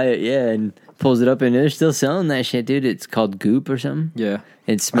up to buy it. Yeah, and pulls it up, and they're still selling that shit, dude. It's called Goop or something. Yeah.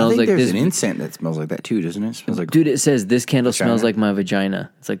 It I smells think like there's this. an incense that smells like that too, doesn't it? Smells like Dude, it says this candle Vagina. smells like my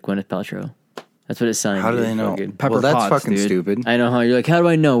vagina. It's like Gwyneth Paltrow. That's what it sounded. How do they know? Fucking- Pepper well, that's Potts, fucking dude. stupid. I know how you're like. How do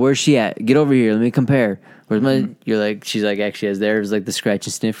I know? Where's she at? Get over here. Let me compare. Where's my? You're like. She's like. Actually, as there's like the scratch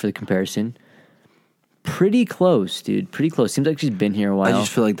and sniff for the comparison. Pretty close, dude. Pretty close. Seems like she's been here a while. I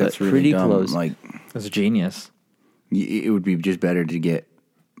just feel like that's but really pretty dumb. close. Like, That's genius. it would be just better to get.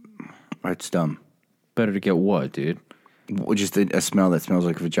 It's dumb. Better to get what, dude? Just a smell that smells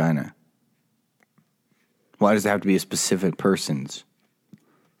like vagina. Why does it have to be a specific person's?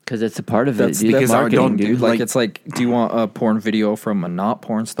 Because that's a part of That's it, dude. because I Marketing, don't- dude. Like, like- it's like, do you want a porn video from a not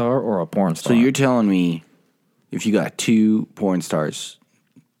porn star or a porn So star? you're telling me if you got two porn stars,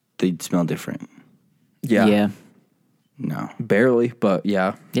 they'd smell different? yeah. No. barely, but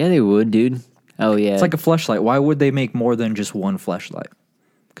yeah. Yeah, they would, dude. Oh yeah. It's like a fleshlight. Why would they make more than just one fleshlight?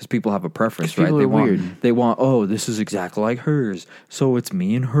 Because people have a preference, 'Cause right? people They are want, weird. they want. Oh, this is exactly like hers. So it's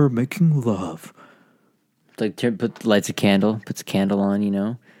me and her making love. like lights a candle, puts a candle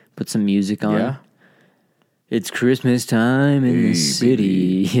on, put some music on. Yeah. It's Christmas time in the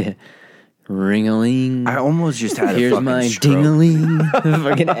city. Yeah. Ring-a-ling. I almost just had Here's a fucking my stroke. ding-a-ling.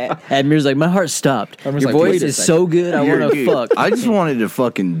 Fucking Admir's like, my heart stopped. Admir's Your like, voice wait a is second. so good, I want to Dude, fuck. I just wanted to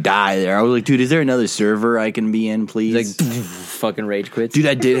fucking die there. I was like, dude, is there another server I can be in, please? He's like, fucking rage quits. dude,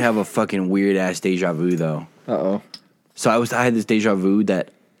 I did have a fucking weird ass deja vu though. Uh-oh. So I had this deja vu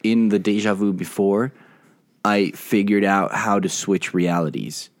that in the deja vu before, I figured out how to switch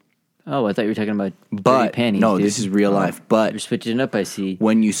realities. Oh, I thought you were talking about dirty But panties, no, dude. this is real life. You're But switching it up, I see.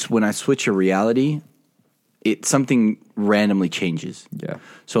 when I switch a reality, something randomly changes. Yeah.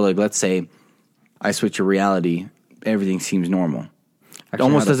 So like, let's say I switch a reality, everything seems normal. It Actually,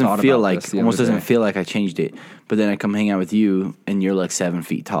 almost I had a doesn't thought feel about like this the other day. feel like I changed it. But then I come hang out with you, and you're like 7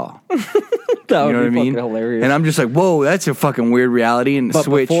 feet tall. That You know what I mean? Hilarious. And I'm just like, whoa, that's a fucking weird reality. And But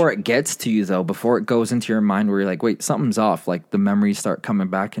switch. before it gets to you, though, before it goes into your mind where you're like, wait, something's off, like the memories start coming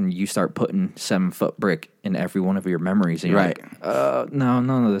back and you start putting 7-foot brick in every one of your memories. And you're Right. like, no,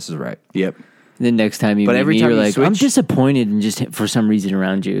 none of this is right. Yep. The next time you But meet every me, time you're you like, I'm switch- disappointed and just for some reason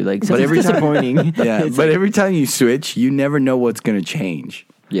around you. Like, But every time- disappointing. Yeah, but every time you switch, you never know what's going to change.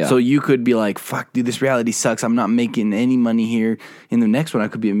 Yeah. So you could be like, fuck, dude, this reality sucks. I'm not making any money here. In the next one, I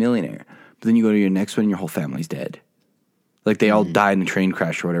could be a millionaire. But then you go to your next one and your whole family's dead. Like they all died in a train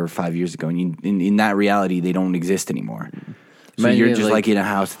crash or whatever 5 years ago. And in that reality, they don't exist anymore. So Reminds me you're of, just like- like in a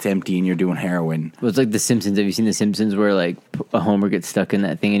house that's empty and you're doing heroin. Well, it's like The Simpsons. Have you seen The Simpsons where like a Homer gets stuck in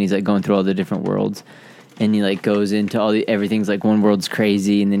that thing and he's like going through all the different worlds, and he like goes into everything's like one world's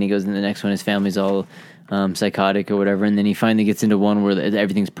crazy, and then he goes into the next one, his family's all psychotic or whatever, and then he finally gets into one where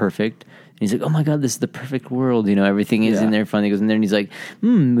everything's perfect. And he's like, oh my God, this is the perfect world. Everything is Yeah. in there. Finally goes in there and he's like,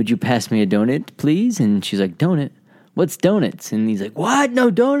 would you pass me a donut, please? And she's like, donut? What's donuts? And he's like, what? No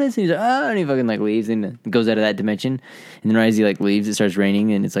donuts? And he's like, oh, and he fucking like leaves and goes out of that dimension. And then right as he like leaves, it starts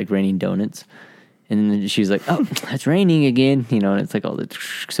raining and it's like raining donuts. And then she's like, oh, it's raining again. And it's like all the,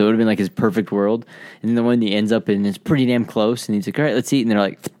 so it would have been like his perfect world. And then the one he ends up in is pretty damn close. And he's like, all right, let's eat. And they're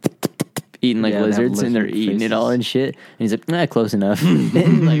like, eating like Yeah, they have lizards, and they're lizard eating it all faces. and shit. And he's like, nah, close enough.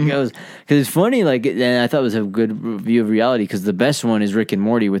 And like goes, because it's funny. Like, and I thought it was a good view of reality. Because the best one is Rick and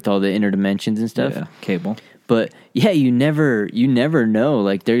Morty with all the interdimensions and stuff. Yeah. Cable. But yeah, you never know.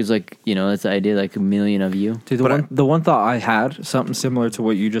 Like, there's like, that's the idea. Like a million of you. Dude, the one thought I had, something similar to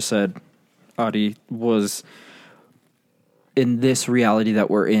what you just said, Adi, was in this reality that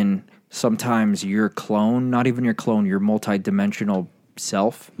we're in, sometimes your clone, not even your clone, your multi-dimensional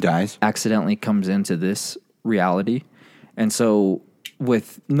self Dies. accidentally comes into this reality. And so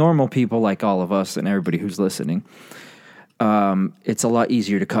with normal people like all of us and everybody who's listening, it's a lot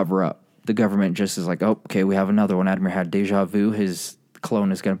easier to cover up. The government just is like, oh, okay, we have another one. Admir had deja vu. His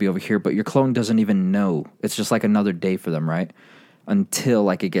clone is going to be over here. But your clone doesn't even know. It's just like another day for them, right? Until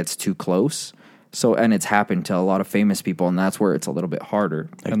like it gets too close. So, and it's happened to a lot of famous people, and that's where it's a little bit harder.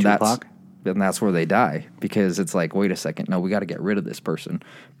 Like and Tupac? that's where they die, because it's like, wait a second, no, we got to get rid of this person,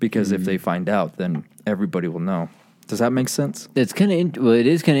 because if they find out, then everybody will know. Does that make sense? It's kind of it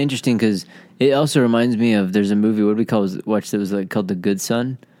is kind of interesting because it also reminds me of there's a movie what do we call watched that was like called The Good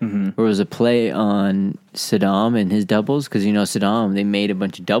Son, where it was a play on Saddam and his doubles, because Saddam, they made a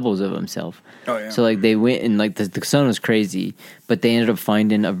bunch of doubles of himself. Oh, yeah. So like they went and like the son was crazy, but they ended up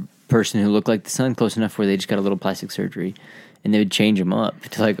finding a person who looked like the son close enough where they just got a little plastic surgery, and they would change him up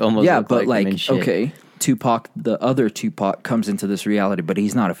to like almost Yeah, look but like him and like, shit. okay, Tupac, the other Tupac comes into this reality, but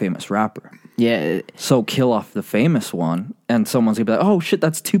he's not a famous rapper. Yeah, So kill off the famous one, and someone's gonna be like, "Oh shit,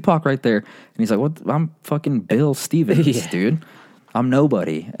 that's Tupac right there," and he's like, "What? I'm fucking Bill Stevens, Yeah. dude. I'm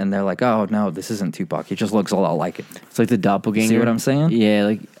nobody." And they're like, "Oh no, this isn't Tupac. He just looks a lot like it." it's like the doppelganger. See what I'm saying? Yeah,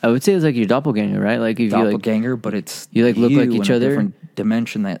 like I would say it's like your doppelganger, right? Like if you like Doppelganger, but it's you, like, look like in each a other? different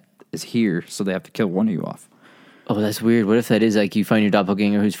dimension that is here, so they have to kill one of you off. Oh, that's weird. What if that is like you find your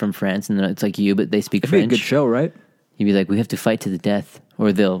doppelganger who's from France and then it's like you, but they speak It'd be a French? good show, right? You'd be like, we have to fight to the death,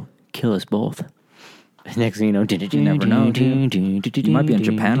 or they'll kill us both. Next thing you know, You never know, dude. You might be in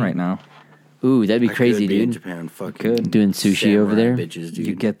Japan right now. Ooh, that'd be I crazy, could be in dude. Japan, fucking Could. Doing sushi over there. Bitches, dude.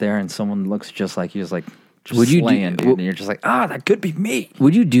 You get there and someone looks just like you, just like just Would you do- slaying, dude, and you're just like, that could be me.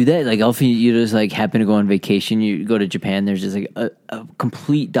 Would you do that? Like, if you just like happen to go on vacation, you go to Japan. There's just like a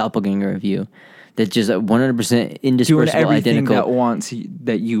complete doppelganger of you that's just 100% Doing indispersible, everything identical.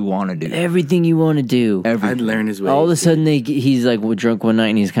 that you want to do. Everything you want to do. I'd learn his way. All of a sudden, he's like drunk one night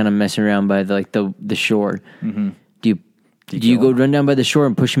and he's kind of messing around by the shore. Mm-hmm. Do you go run down by the shore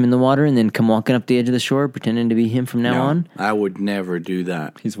and push him in the water and then come walking up the edge of the shore pretending to be him from now on? I would never do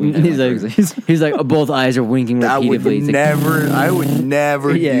that. He's winking. He's like both eyes are winking I would repeatedly. He's like, never. I would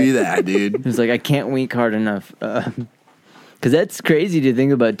never Yeah. do that, dude. He's like, I can't wink hard enough. Because that's crazy to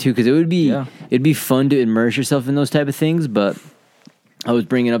think about too. Because it'd be fun to immerse yourself in those type of things. But I was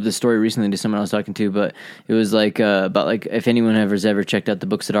bringing up this story recently to someone I was talking to, but it was like about like if anyone ever checked out the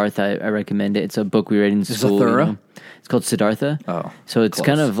book Siddhartha, I recommend it. It's a book we read in school. Zathura? It's called Siddhartha. Oh, so it's close.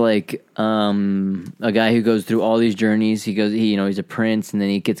 kind of like a guy who goes through all these journeys. He's a prince, and then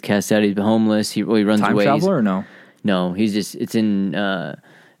he gets cast out. He's homeless. He runs Time away. traveler or no? No, he's just. It's in.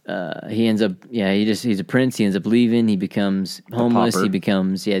 He ends up. Yeah, he's a prince. He ends up leaving. He becomes homeless. pauper. He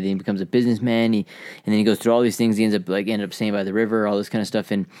becomes a businessman. And then he goes through all these things. He ended up staying by the river, all this kind of stuff,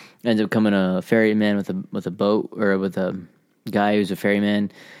 and ends up becoming a ferryman with a boat, or with a guy who's a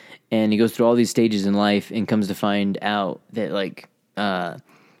ferryman. And he goes through all these stages in life and comes to find out that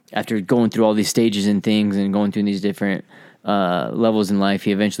after going through all these stages and things and going through these different levels in life,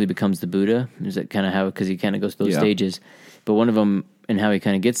 he eventually becomes the Buddha. Is that kind of how? Because he kind of goes through those stages. But one of them, and how he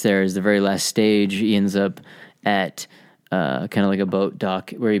kind of gets there, is the very last stage. He ends up at kind of like a boat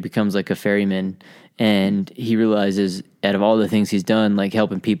dock where he becomes like a ferryman, and he realizes out of all the things he's done, like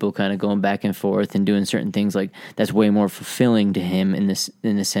helping people, kind of going back and forth and doing certain things, like that's way more fulfilling to him in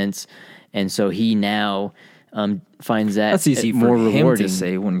a sense. And so he now finds That's easy more for him rewarding. to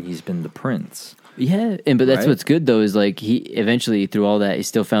say when he's been the prince. Yeah, but that's Right? what's good though, is like he eventually through all that he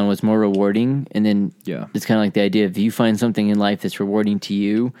still found what's more rewarding, and then it's kind of like the idea of you find something in life that's rewarding to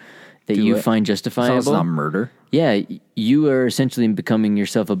you that Do you it. find So justifiable. it's not murder. Yeah, you are essentially becoming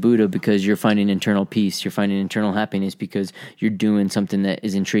yourself a Buddha because you're finding internal peace, you're finding internal happiness because you're doing something that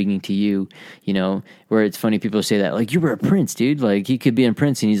is intriguing to you. You know, where it's funny people say that like you were a prince, dude. Like he could be a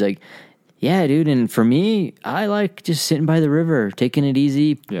prince, and he's like, yeah, dude. And for me, I like just sitting by the river, taking it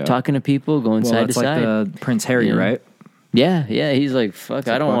easy, talking to people, going side to that's like side. the Prince Harry, Yeah. right? Yeah. He's like, fuck,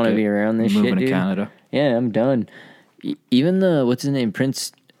 I don't want to be around this Moving shit, to dude. Canada. Yeah, I'm done. Even what's his name,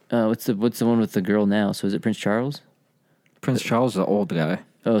 Prince? What's the one with the girl now? So is it Prince Charles? Prince Charles is the old guy.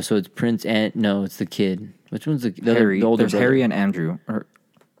 Oh, so it's Prince and no, it's the kid. Which one's the Harry. The older There's brother? Harry and Andrew. No,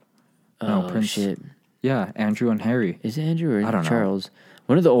 Oh Prince. shit! Yeah, Andrew and Harry. Is it Andrew or I don't know. Charles?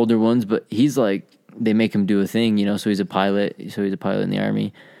 One of the older ones, but he's like they make him do a thing, you know. So he's a pilot. So he's a pilot in the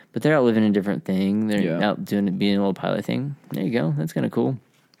army. But they're out living a different thing. They're out being a little pilot thing. There you go. That's kind of cool.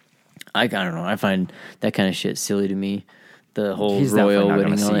 I don't know. I find that kind of shit silly to me. The whole He's royal definitely not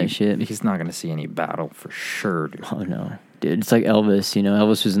wedding, gonna all see. that shit. He's not going to see any battle for sure, dude. Oh no, dude! It's like Elvis. You know,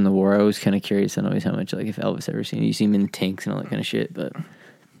 Elvis was in the war. I was kind of curious on always how much like if Elvis ever seen. You see him in the tanks and all that kind of shit, but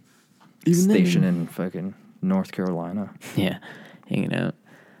even then- Stationed in fucking North Carolina. yeah, hanging out.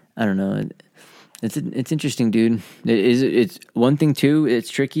 I don't know. It's interesting, dude. It's one thing too. It's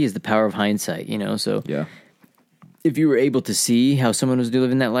tricky is the power of hindsight. You know, so Yeah. if you were able to see how someone was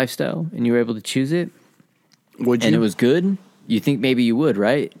living that lifestyle and you were able to choose it, Would you? and it was good, you think maybe you would,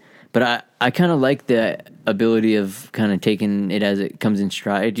 right? But I kind of like the ability of kind of taking it as it comes in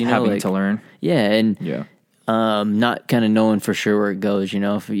stride, you know, Having like, to learn. Yeah, and Yeah. not kind of knowing for sure where it goes. You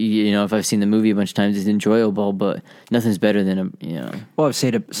know, if I've seen the movie a bunch of times, it's enjoyable, but nothing's better than Well, I've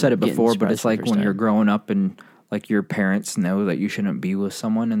said it Getting before, but surprised it's for the like first when time. you're growing up and like your parents know that you shouldn't be with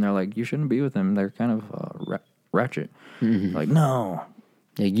someone, and they're like, you shouldn't be with them. They're kind of ratchet. Like, no,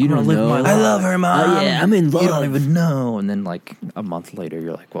 Like, you I'm gonna don't live know. my life. I love her, mom. Oh yeah, I'm in love. You don't even know. And then like a month later,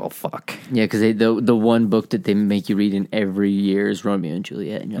 you're like, well, fuck. Yeah, because the one book that they make you read in every year is Romeo and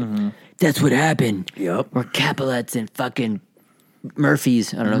Juliet, and you're like, that's what happened. Yep. Or Capulets and fucking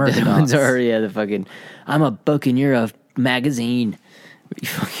Murphys. I don't know what the Murphy ones Knots. are. Yeah, the fucking I'm a book and you're a magazine. You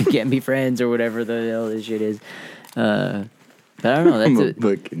fucking can't be friends or whatever the hell this shit is. But I don't know. I'm a That's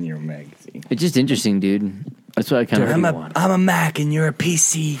book in your magazine. it's just interesting, dude. That's what I kind of I'm a Mac and you're a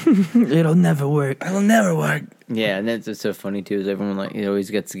PC. It'll never work. It'll never work. Yeah, and that's what's so funny too is everyone like it always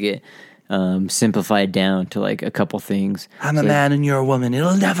gets to get simplified down to like a couple things. I'm a man and you're a woman.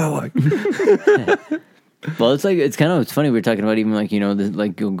 It'll never work. Well, it's funny. We're talking about even like, you know,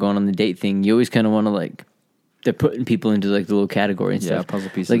 like going on the date thing. You always kind of want to like, they're putting people into like the little category and stuff. puzzle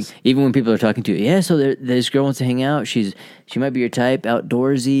pieces. Like even when people are talking to you, yeah. So this girl wants to hang out. She might be your type,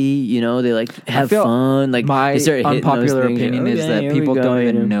 outdoorsy. You know, they like have feel fun. Like my they start hitting unpopular those things, opinion like, is okay, that here people we go, don't you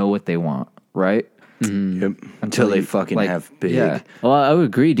know. even know what they want, right? Yep. Until they fucking like, have big Well, I would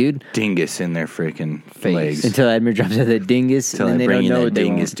agree, dude. dingus in their freaking Face. legs. Until Admir drops out that dingus, Until and they then they bring don't in know that what they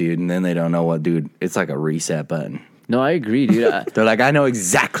dingus, want. dude, and then they don't know what, dude. It's like a reset button. No, I agree, dude. They're like, I know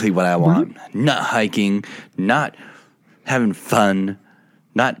exactly what I want. Not hiking, not having fun,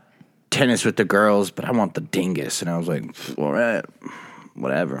 not tennis with the girls, but I want the dingus. And I was like, all right,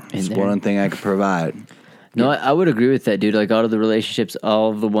 whatever. It's there- one thing I could provide. No, I would agree with that, dude. Like all of the relationships, all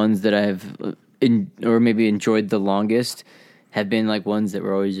of the ones that I've or maybe enjoyed the longest have been like ones that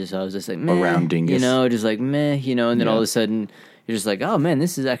were always just, I was just like, meh, Around dingus. you know, just like meh, you know, and then all of a sudden you're just like, oh man,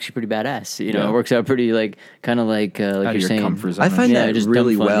 this is actually pretty badass. You know, it works out pretty like kind of like Out you're of your saying. comfort zone. I find Yeah, that just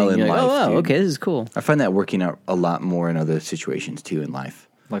really dumb well funding. in You're like, life. oh wow, dude. okay, this is cool. I find that working out a lot more in other situations too in life.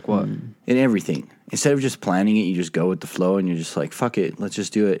 Like what? In everything. Instead of just planning it, you just go with the flow and you're just like, fuck it, let's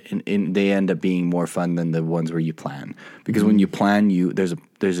just do it. And they end up being more fun than the ones where you plan. Because when you plan, there's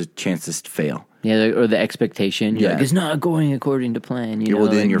a chance to fail. Yeah, or the expectation. You're Yeah. like, it's not going according to plan. You know, Well,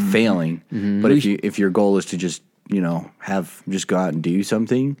 then like, you're failing. But if your goal is to just, you know, just go out and do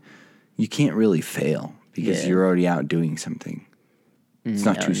something, you can't really fail because Yeah. you're already out doing something. It's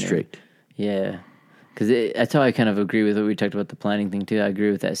not out too there. strict. Yeah. Because that's how I kind of agree with what we talked about the planning thing too. I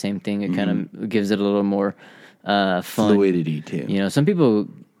agree with that same thing. It kind of gives it a little more fun. Fluidity too. You know, some people,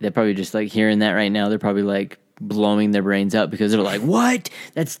 they're probably just like hearing that right now. They're probably like blowing their brains out because they're like, what?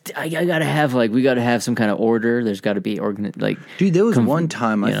 I gotta have like, we gotta have some kind of order. There's gotta be like, Dude, there was one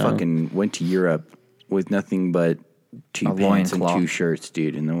time I you know. fucking went to Europe with nothing but two A pants and loincloth. two shirts,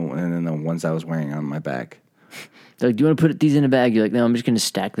 dude. And then the ones I was wearing on my back. they're like, do you want to put these in a bag? You're like, no, I'm just gonna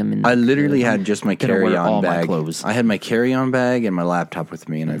stack them in. I literally had just my Gonna wear carry-on all my bag. clothes. I had my carry-on bag and my laptop with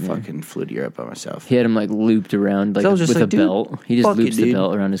me, and I fucking flew to Europe by myself. He had him like looped around like So I was just with like, a dude, belt. He just fuck it, loops the dude.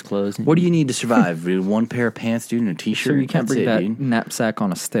 belt around his clothes. What do you need to survive? Dude? One pair of pants, dude, and a t-shirt. Sure, you can't That's bring it, that dude. knapsack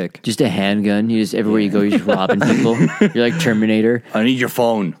on a stick. Just a handgun. You just everywhere you go, you're just robbing people. You're like Terminator. I need your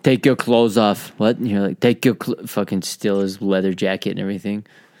phone. Take your clothes off. What? And you're like, take your fucking steal his leather jacket and everything.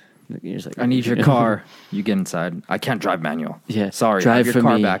 You're just like, I need your car. You get inside. I can't drive manual. Yeah, Sorry. drive have your for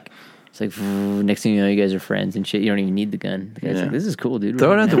car me. back. It's like next thing you know, you guys are friends and shit. You don't even need the gun. The guy's Yeah. like, this is cool, dude.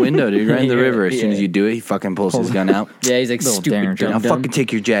 Throw it out the window, dude. Right in the Yeah, river. As soon as yeah. you do it, he fucking pulls his gun out. Yeah, he's like Little stupid. Darren dumb I'll dumb. fucking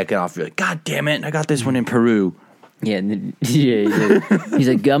take your jacket off. You're like, God damn it! I got this one in Peru. Yeah, and then, yeah. He's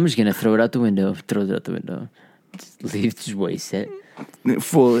like, I'm just gonna throw it out the window. Throws it out the window. Just leave. Just waste it.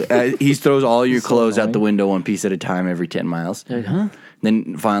 Full. He throws all your So clothes out annoying. the window one piece at a time every 10 miles. They're like, huh?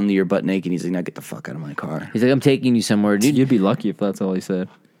 Then finally you're butt naked. He's like, now get the fuck out of my car. He's like, I'm taking you somewhere, dude. You'd be lucky if that's all he said.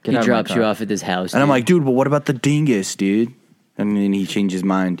 Get He out of my drops you car. off at this house. And I'm dude. like, dude, but what about the dingus, dude? And then he changed his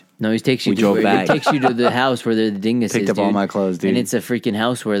mind. No, he takes you. We drove He back. takes you to the house where the dingus Picked is, up all dude. my clothes, dude. And it's a freaking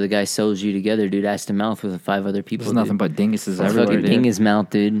house where the guy sews you together, dude, ass to mouth with 5 other people. There's nothing dude. but dinguses It's everywhere. fucking dude. dingus mouth,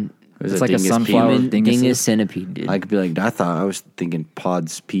 dude. There's It's like a dingus sunflower. Human dinguses. dingus centipede, dude. I could be like, I was thinking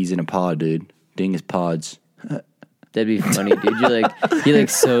peas in a pod, dude. Dingus pods. That'd be funny, dude. He like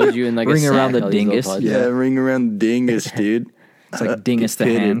sews you in like Ring a around sack, the all these little dingus. pods. Yeah. ring around the dingus, dude. It's like dingus to Get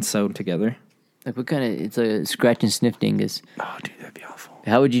pitted. hand sewed together. Like what kind of? It's like a scratch and sniff dingus. Oh, dude, that'd be awful.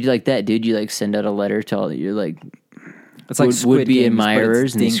 How would you like that, dude? You like send out a letter to all your like It's like would be Squid Games, but it's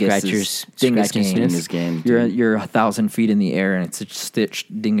admirers and they scratch your dinguses. Dingus scratch and game. sniff. Dingus game. You're dude. you're 1,000 feet in the air and it's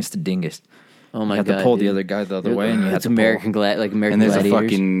stitched dingus to dingus. Oh my You have god! to pull dude. the other guy the other way, and you have It's to pull American like American And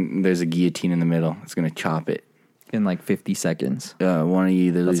gladiators. there's a guillotine in the middle. It's gonna chop it. in like 50 seconds. One of you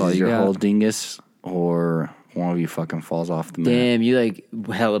either That's all loses you your got. whole dingus or one of you fucking falls off the map. Damn, you like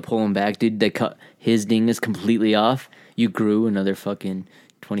hella pull him back, dude. They cut his dingus completely off. You grew another fucking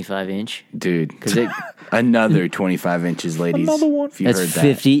 25-inch. Dude. Because it Another 25 inches, ladies. Another one. If you that's heard that.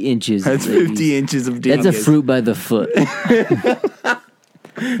 50 inches. That's ladies. 50 inches of dingus. That's a fruit by the foot.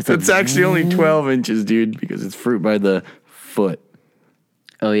 That's actually only 12 inches, dude, because it's fruit by the foot.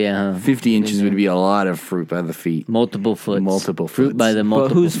 Oh yeah, huh? 50 inches would be a lot of fruit by the feet. Multiple foots. Multiple fruit foots. by the But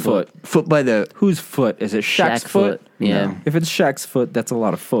multiple. whose foot? Foot by the. Whose foot? Is it Shaq's Shaq foot? Yeah. No. If it's Shaq's foot, that's a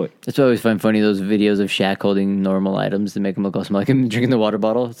lot of foot. That's why I always find funny those videos of Shaq holding normal items to make him look awesome, like him drinking the water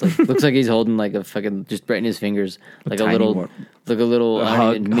bottle. It's like looks like he's holding like a fucking just right in his fingers, like a tiny little, one. like a little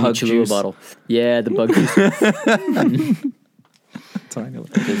hug mini Cholula juice. bottle. Yeah, the bug juice. Tiny little-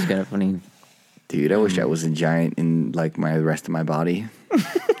 It's kind of funny. Dude, I wish I was a giant in like my rest of my body.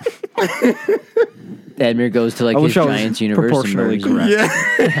 Admir goes to like I his wish I was Giants universe. And proportionally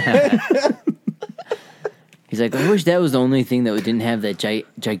murders him. correct. He's like, I wish that was the only thing that didn't have that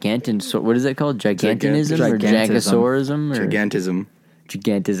gigantin. What is that called? Gigantinism or Gigantism. Jagasaurism or Gigantism.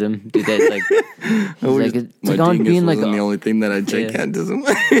 gigantism? Dude, that's like, he's like it's My like on dingus being like wasn't the only thing that had Yeah.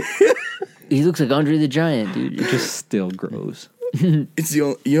 gigantism. he looks like Andre the Giant, dude. It just still grows. It's the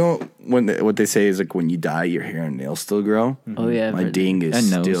only, what they say is like when you die, your hair and nails still grow. Oh yeah, I've My heard dingus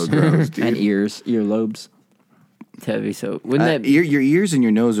And nose. still grows, dude. And ears, earlobes. that. Heavy. So wouldn't that? your ears and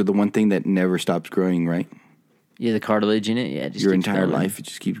your nose are the one thing that never stops growing, right? Yeah, the cartilage in it. Yeah, it just Your keeps entire growing. life, it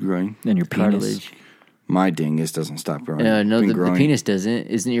just keeps growing. And your penis. Cartilage. My dingus doesn't stop growing. No, It's been the growing. penis doesn't.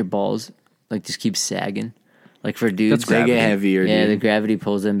 Isn't your balls like just keep sagging? Like for dudes, That's They gravity. get heavier, yeah, the dude. gravity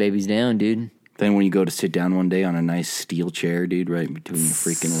pulls them babies down, dude. Then when you go to sit down one day on a nice steel chair, dude, right between your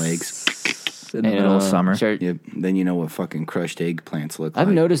freaking legs. In the middle of summer. Start- Yep. Then you know what fucking crushed eggplants look I've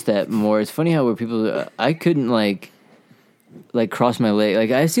like. noticed that more. It's funny how where people, I couldn't like cross my leg.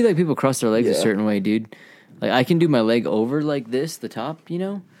 Like I see like people cross their legs a certain way, dude. Like I can do my leg over like this, the top, you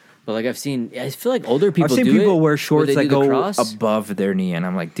know. But like I feel like older people. I've seen do people it, wear where shorts they that do the go cross. above their knee, and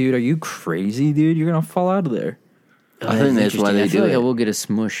I'm like, dude, are you crazy, dude? You're gonna fall out of there. I think that's why Interesting. they I feel do like I it. will get a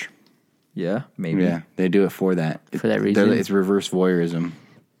smush. Yeah, maybe. Yeah, they do it for that. For that reason? It's reverse voyeurism.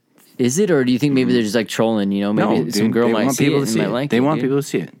 Is it, or do you think maybe they're just like trolling? You know, maybe No, some dude, girl they might want see people it to and see might it. like They it. want dude. people to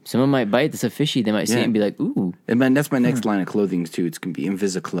see it. Someone might bite that's a fishy. They might see Yeah. it and be like, "Ooh, And man, that's my next line of clothing too. It's gonna be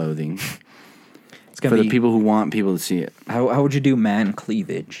Invisiclothing It's for gonna the be. people who want people to see it. How would you do man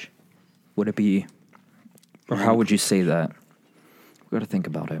cleavage? Would it be, or how would you say that? We got to think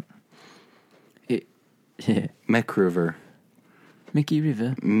about it. Mekriver. Mickey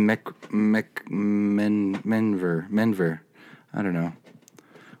River." Menver. I don't know.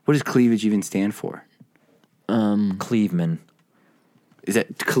 What does cleavage even stand for? Cleveman. Is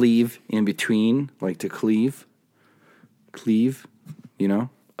that to cleave in between, like to cleave? Cleave, you know?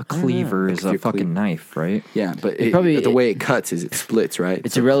 A cleaver is If a you're fucking knife, right? Yeah, but probably- the way it cuts is it splits, right?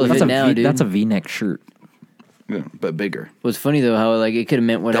 It's So irrelevant That's a now, V, dude. that's a V-neck shirt. yeah, but bigger. What's funny though, how like it could have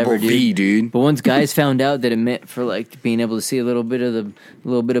meant whatever, Double V, dude. But once guys found out that it meant for like being able to see a little bit of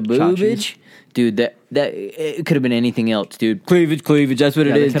boobage, dude, that it could have been anything else, dude. Cleavage. That's what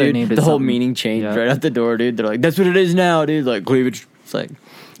Yeah, it they is, could have dude. named it The whole something. meaning changed Yeah. right out the door, dude. They're like, that's what it is now, dude. Like cleavage. It's like,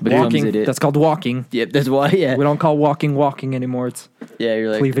 but Walking. it. That's called walking. Yep, that's why. Yeah, We don't call walking anymore. It's yeah.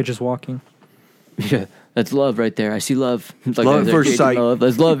 You're like, cleavage is walking. yeah, that's love right there. I see love. It's like, Love at that's first creating sight. Love.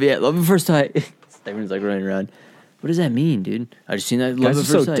 That's love. Yeah, love at first sight. Everyone's like running around. What does that mean, dude? I just seen that love Guys at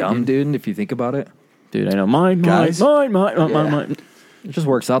are first so sight, dumb, dude. If you think about it, Dude, I know. Mine. Guys? Mine. it just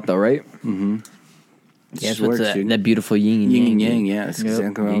works out though, right? Yeah, Just what's works, that, dude. that beautiful yin and Yin yang. and yang, dude. yeah. That's Yep.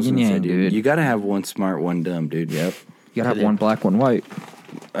 exactly what I was Yin going and to say, yang, dude. dude. You got to have one smart, one dumb, dude. Yep. You gotta have one black, one white.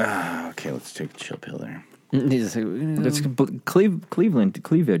 Okay, let's take the chill pill there. He's like, we're gonna It's go. Cleveland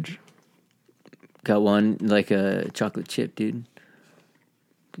cleavage. Got one like a chocolate chip, dude.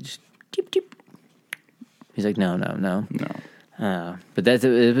 Just chip chip. He's like, no. No. But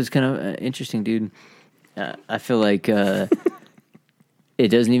it was kind of interesting, dude. I feel like it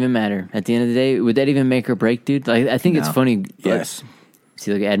doesn't even matter at the end of the day. Would that even make or break, dude? Like, I think it's No. funny. Yes.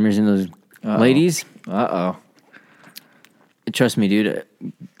 See, like Admir's in those ladies. Uh oh. Trust me, dude.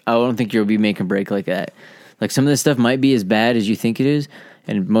 I don't think you'll be make or break like that. Like some of this stuff might be as bad as you think it is,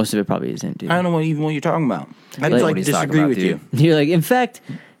 and most of it probably isn't, dude. I don't know what you're talking about. I Like just what he's disagree talking about, with you. dude. You're like, in fact,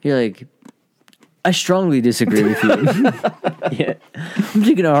 I strongly disagree with you. Yeah. I'm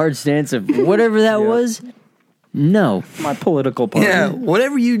taking a hard stance of whatever that was. No. My political party. Yeah,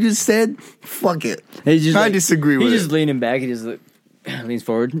 whatever you just said, fuck it. He's just I like- disagree with He's it. just leaning back. He just leans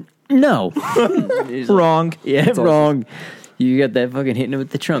forward. No. He's like, Wrong. yeah, That's all. wrong. You got that fucking hitting it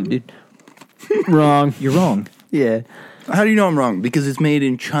with the Trump, dude. Wrong. You're wrong. Yeah. How do you know I'm wrong? Because it's made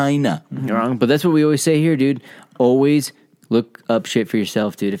in China. You're wrong. But that's what we always say here, dude. Always look up shit for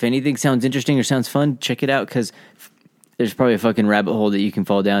yourself, dude. If anything sounds interesting or sounds fun, check it out because there's probably a fucking rabbit hole that you can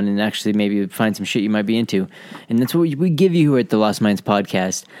fall down and actually maybe find some shit you might be into. And that's what we give you here at the Lost Minds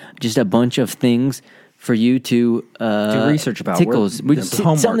podcast. Just a bunch of things for you to Do research about. tickles. We're- We- this is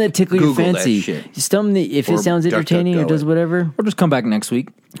homework. something that tickle your Google that fancy. shit. Something that if Or it sounds entertaining or DuckDuckGo does it. whatever, We'll just come back next week.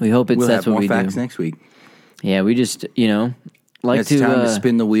 we hope We'll that's have what more we facts do. next week. Yeah, we just like It's to time to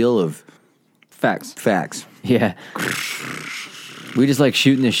spin the wheel of Facts. facts. Yeah. We just like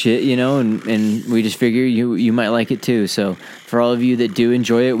shooting the shit, and we just figure you might like it too. So for all of you that do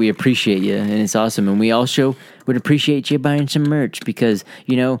enjoy it, we appreciate you, and it's awesome. And we also would appreciate you buying some merch because,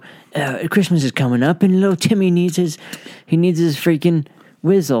 Christmas is coming up and little Timmy needs his freaking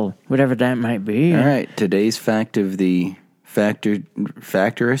whizzle, whatever that might be. All right, today's fact of the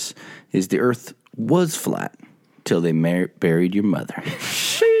factorus is the earth was flat till they buried your mother.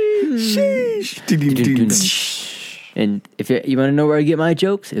 Sheesh. And if you want to know where I get my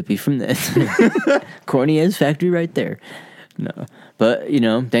jokes, it'd be from this. Corny as factory right there. No. But,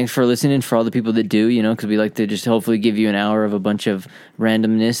 thanks for listening for all the people that do, because we like to just hopefully give you an hour of a bunch of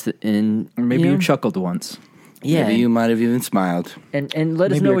randomness. And Or maybe you chuckled once. Yeah. Maybe you might have even smiled. And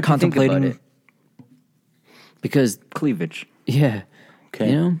let us Maybe know you're what you think about contemplating it. Because, cleavage. yeah.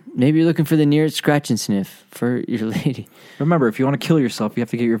 Okay. Maybe you're looking for the nearest scratch and sniff for your lady. Remember, if you want to kill yourself, you have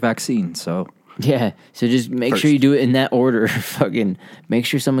to get your vaccine. So Yeah. So just make First. sure you do it in that order. Fucking make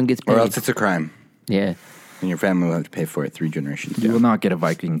sure someone gets paid. Or else it's a crime. Yeah. And your family will have to pay for it 3 generations you will down. not get a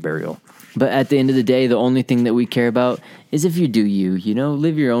Viking burial. But at the end of the day, the only thing that we care about is if you do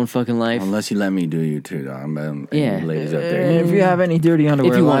live your own fucking life. Unless you let me do you too, dog. Yeah. Ladies out there. And if you have any dirty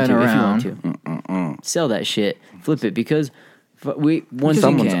underwear If you want lying to, around, sell that shit, flip it, because one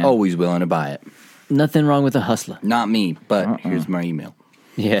Someone's can. always willing to buy it. nothing wrong with a hustler. Not me, but here's my email.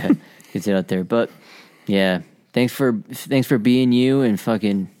 Yeah, gets it out there. But yeah, thanks for being you and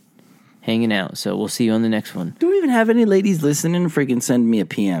fucking hanging out. So we'll see you on the next one. Do we even have any ladies listening? Freaking send me a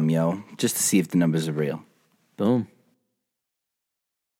PM, yo, just to see if the numbers are real. Boom.